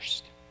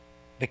first?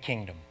 The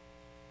kingdom.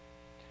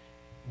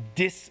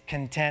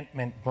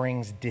 Discontentment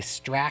brings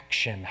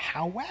distraction.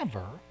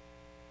 However,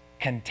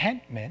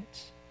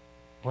 contentment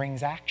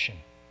brings action.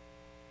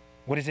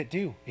 What does it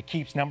do? It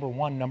keeps number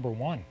one, number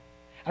one.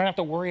 I don't have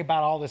to worry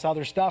about all this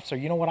other stuff. So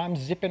you know what I'm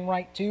zipping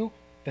right to?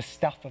 The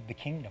stuff of the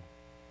kingdom.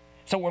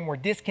 So when we're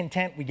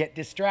discontent, we get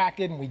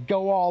distracted and we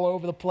go all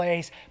over the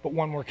place. But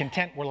when we're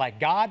content, we're like,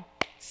 God,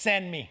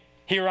 send me.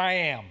 Here I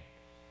am.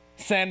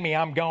 Send me,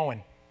 I'm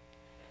going.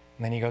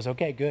 And then he goes,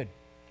 okay, good,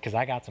 because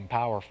I got some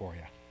power for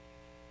you.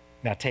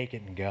 Now take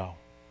it and go.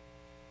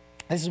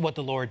 This is what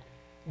the Lord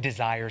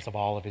desires of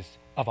all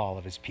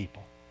of his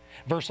people.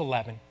 Verse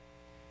 11,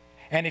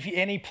 and if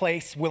any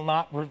place will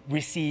not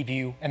receive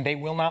you and they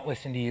will not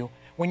listen to you,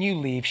 when you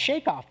leave,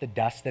 shake off the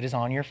dust that is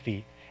on your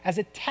feet as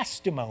a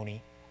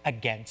testimony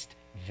against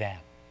them.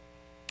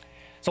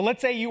 So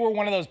let's say you were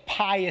one of those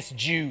pious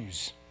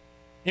Jews.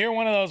 You're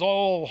one of those,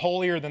 oh,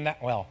 holier than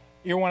that. Well,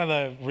 you're one of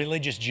the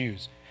religious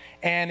Jews.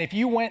 And if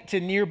you went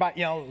to nearby,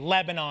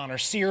 Lebanon or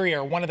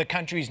Syria or one of the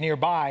countries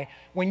nearby,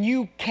 when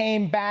you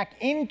came back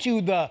into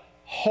the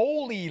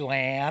Holy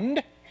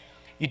Land,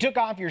 you took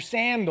off your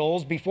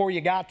sandals before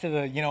you got to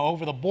the,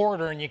 over the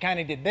border, and you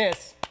kind of did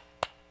this.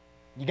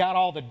 You got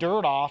all the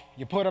dirt off,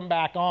 you put them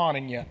back on,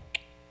 and you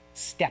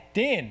stepped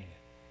in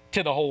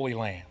to the Holy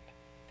Land.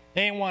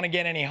 They didn't want to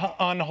get any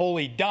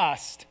unholy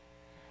dust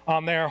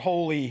on their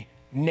holy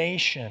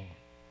nation.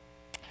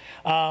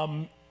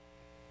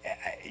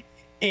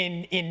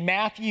 In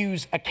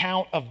Matthew's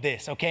account of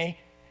this, okay,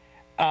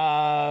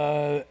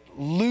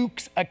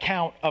 Luke's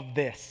account of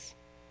this,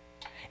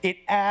 it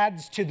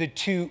adds to the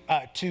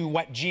to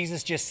what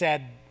Jesus just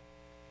said.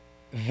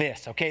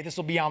 This, okay, this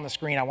will be on the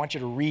screen. I want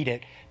you to read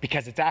it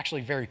because it's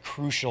actually very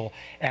crucial.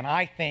 And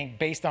I think,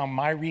 based on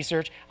my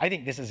research, I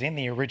think this is in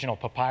the original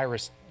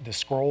papyrus, the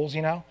scrolls.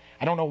 I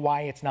don't know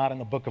why it's not in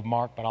the book of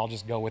Mark, but I'll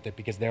just go with it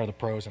because they're the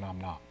pros and I'm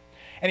not.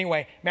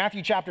 Anyway,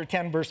 Matthew chapter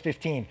 10, verse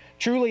 15.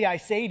 Truly I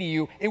say to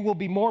you, it will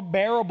be more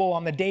bearable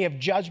on the day of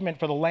judgment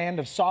for the land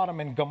of Sodom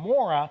and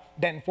Gomorrah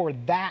than for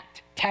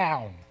that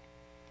town.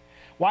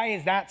 Why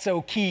is that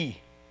so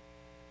key?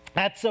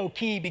 That's so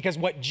key because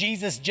what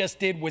Jesus just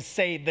did was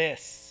say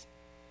this.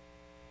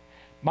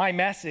 My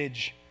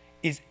message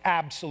is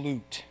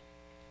absolute.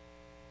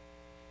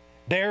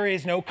 There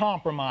is no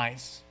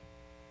compromise.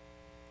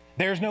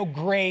 There's no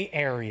gray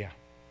area.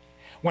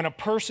 When a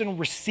person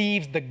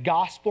receives the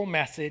gospel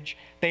message,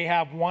 they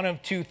have one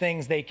of two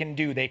things they can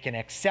do. They can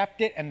accept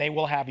it and they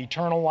will have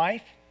eternal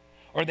life,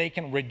 or they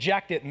can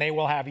reject it and they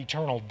will have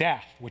eternal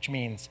death, which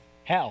means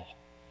hell.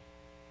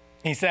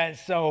 He says,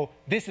 so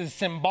this is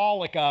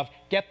symbolic of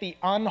get the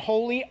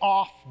unholy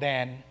off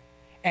then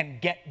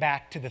and get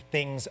back to the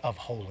things of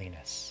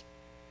holiness.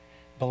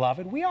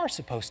 Beloved, we are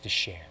supposed to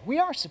share. We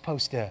are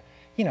supposed to,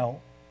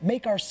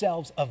 make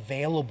ourselves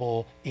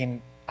available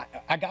in,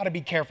 I got to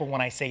be careful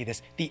when I say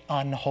this, the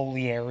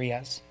unholy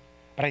areas.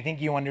 But I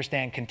think you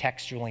understand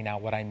contextually now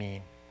what I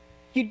mean.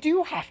 You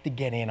do have to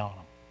get in on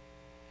them.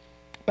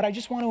 But I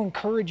just want to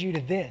encourage you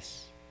to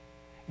this.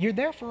 You're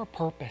there for a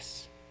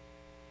purpose.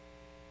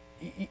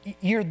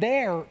 You're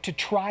there to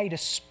try to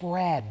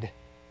spread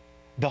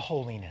the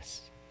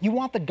holiness. You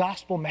want the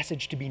gospel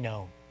message to be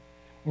known.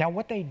 Now,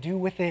 what they do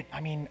with it,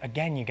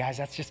 again, you guys,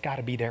 that's just got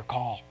to be their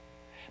call.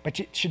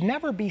 But it should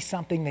never be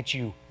something that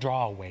you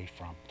draw away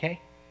from, okay?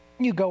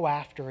 You go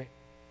after it.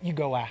 You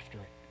go after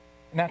it.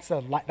 And that's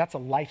a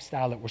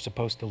lifestyle that we're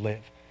supposed to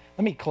live.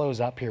 Let me close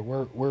up here.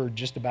 We're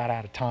just about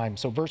out of time.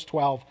 So verse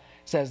 12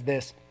 says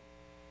this.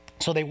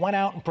 So they went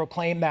out and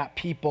proclaimed that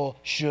people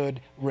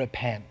should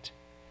repent.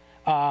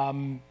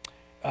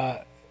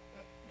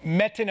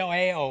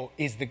 Metanoeo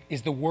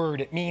is the word.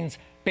 It means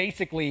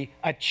basically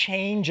a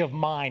change of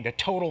mind, a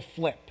total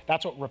flip.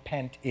 That's what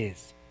repent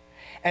is.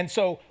 And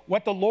so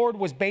what the Lord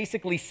was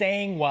basically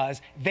saying was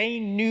they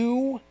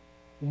knew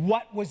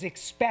what was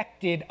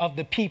expected of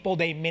the people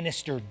they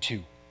ministered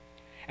to.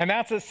 And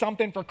that's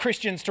something for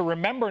Christians to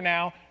remember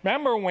now.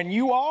 Remember, when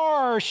you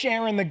are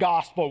sharing the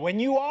gospel, when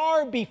you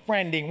are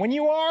befriending, when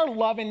you are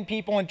loving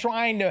people and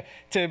trying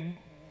to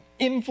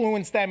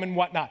influence them and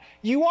whatnot,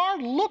 you are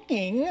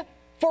looking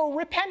for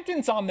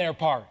repentance on their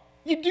part.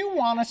 You do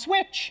want to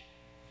switch.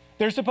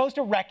 They're supposed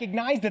to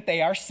recognize that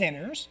they are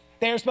sinners.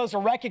 They're supposed to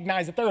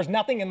recognize that there is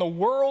nothing in the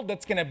world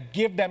that's going to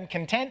give them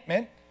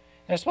contentment.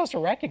 They're supposed to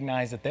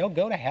recognize that they'll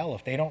go to hell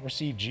if they don't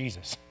receive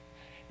Jesus.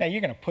 Now,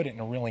 you're going to put it in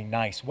a really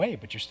nice way,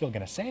 but you're still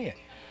going to say it.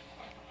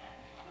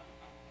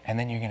 And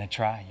then you're going to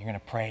try. You're going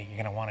to pray.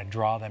 You're going to want to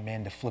draw them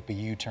in to flip a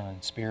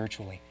U-turn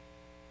spiritually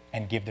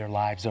and give their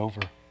lives over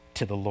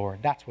to the Lord.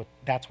 That's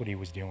what he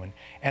was doing.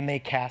 And they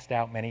cast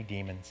out many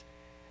demons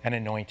and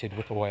anointed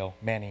with oil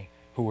many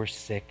who were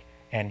sick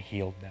and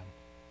healed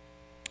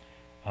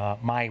them.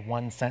 My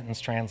one sentence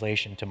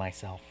translation to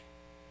myself.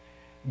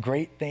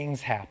 Great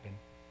things happen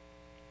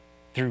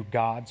through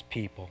God's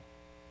people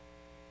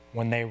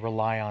when they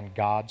rely on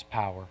God's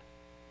power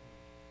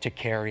to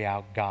carry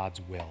out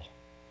God's will.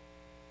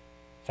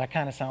 Does that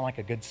kind of sound like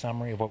a good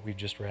summary of what we've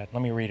just read?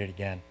 Let me read it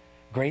again.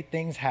 Great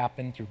things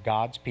happen through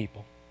God's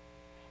people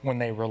when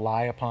they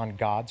rely upon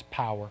God's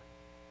power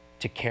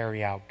to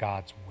carry out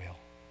God's will.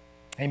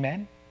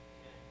 Amen?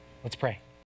 Let's pray.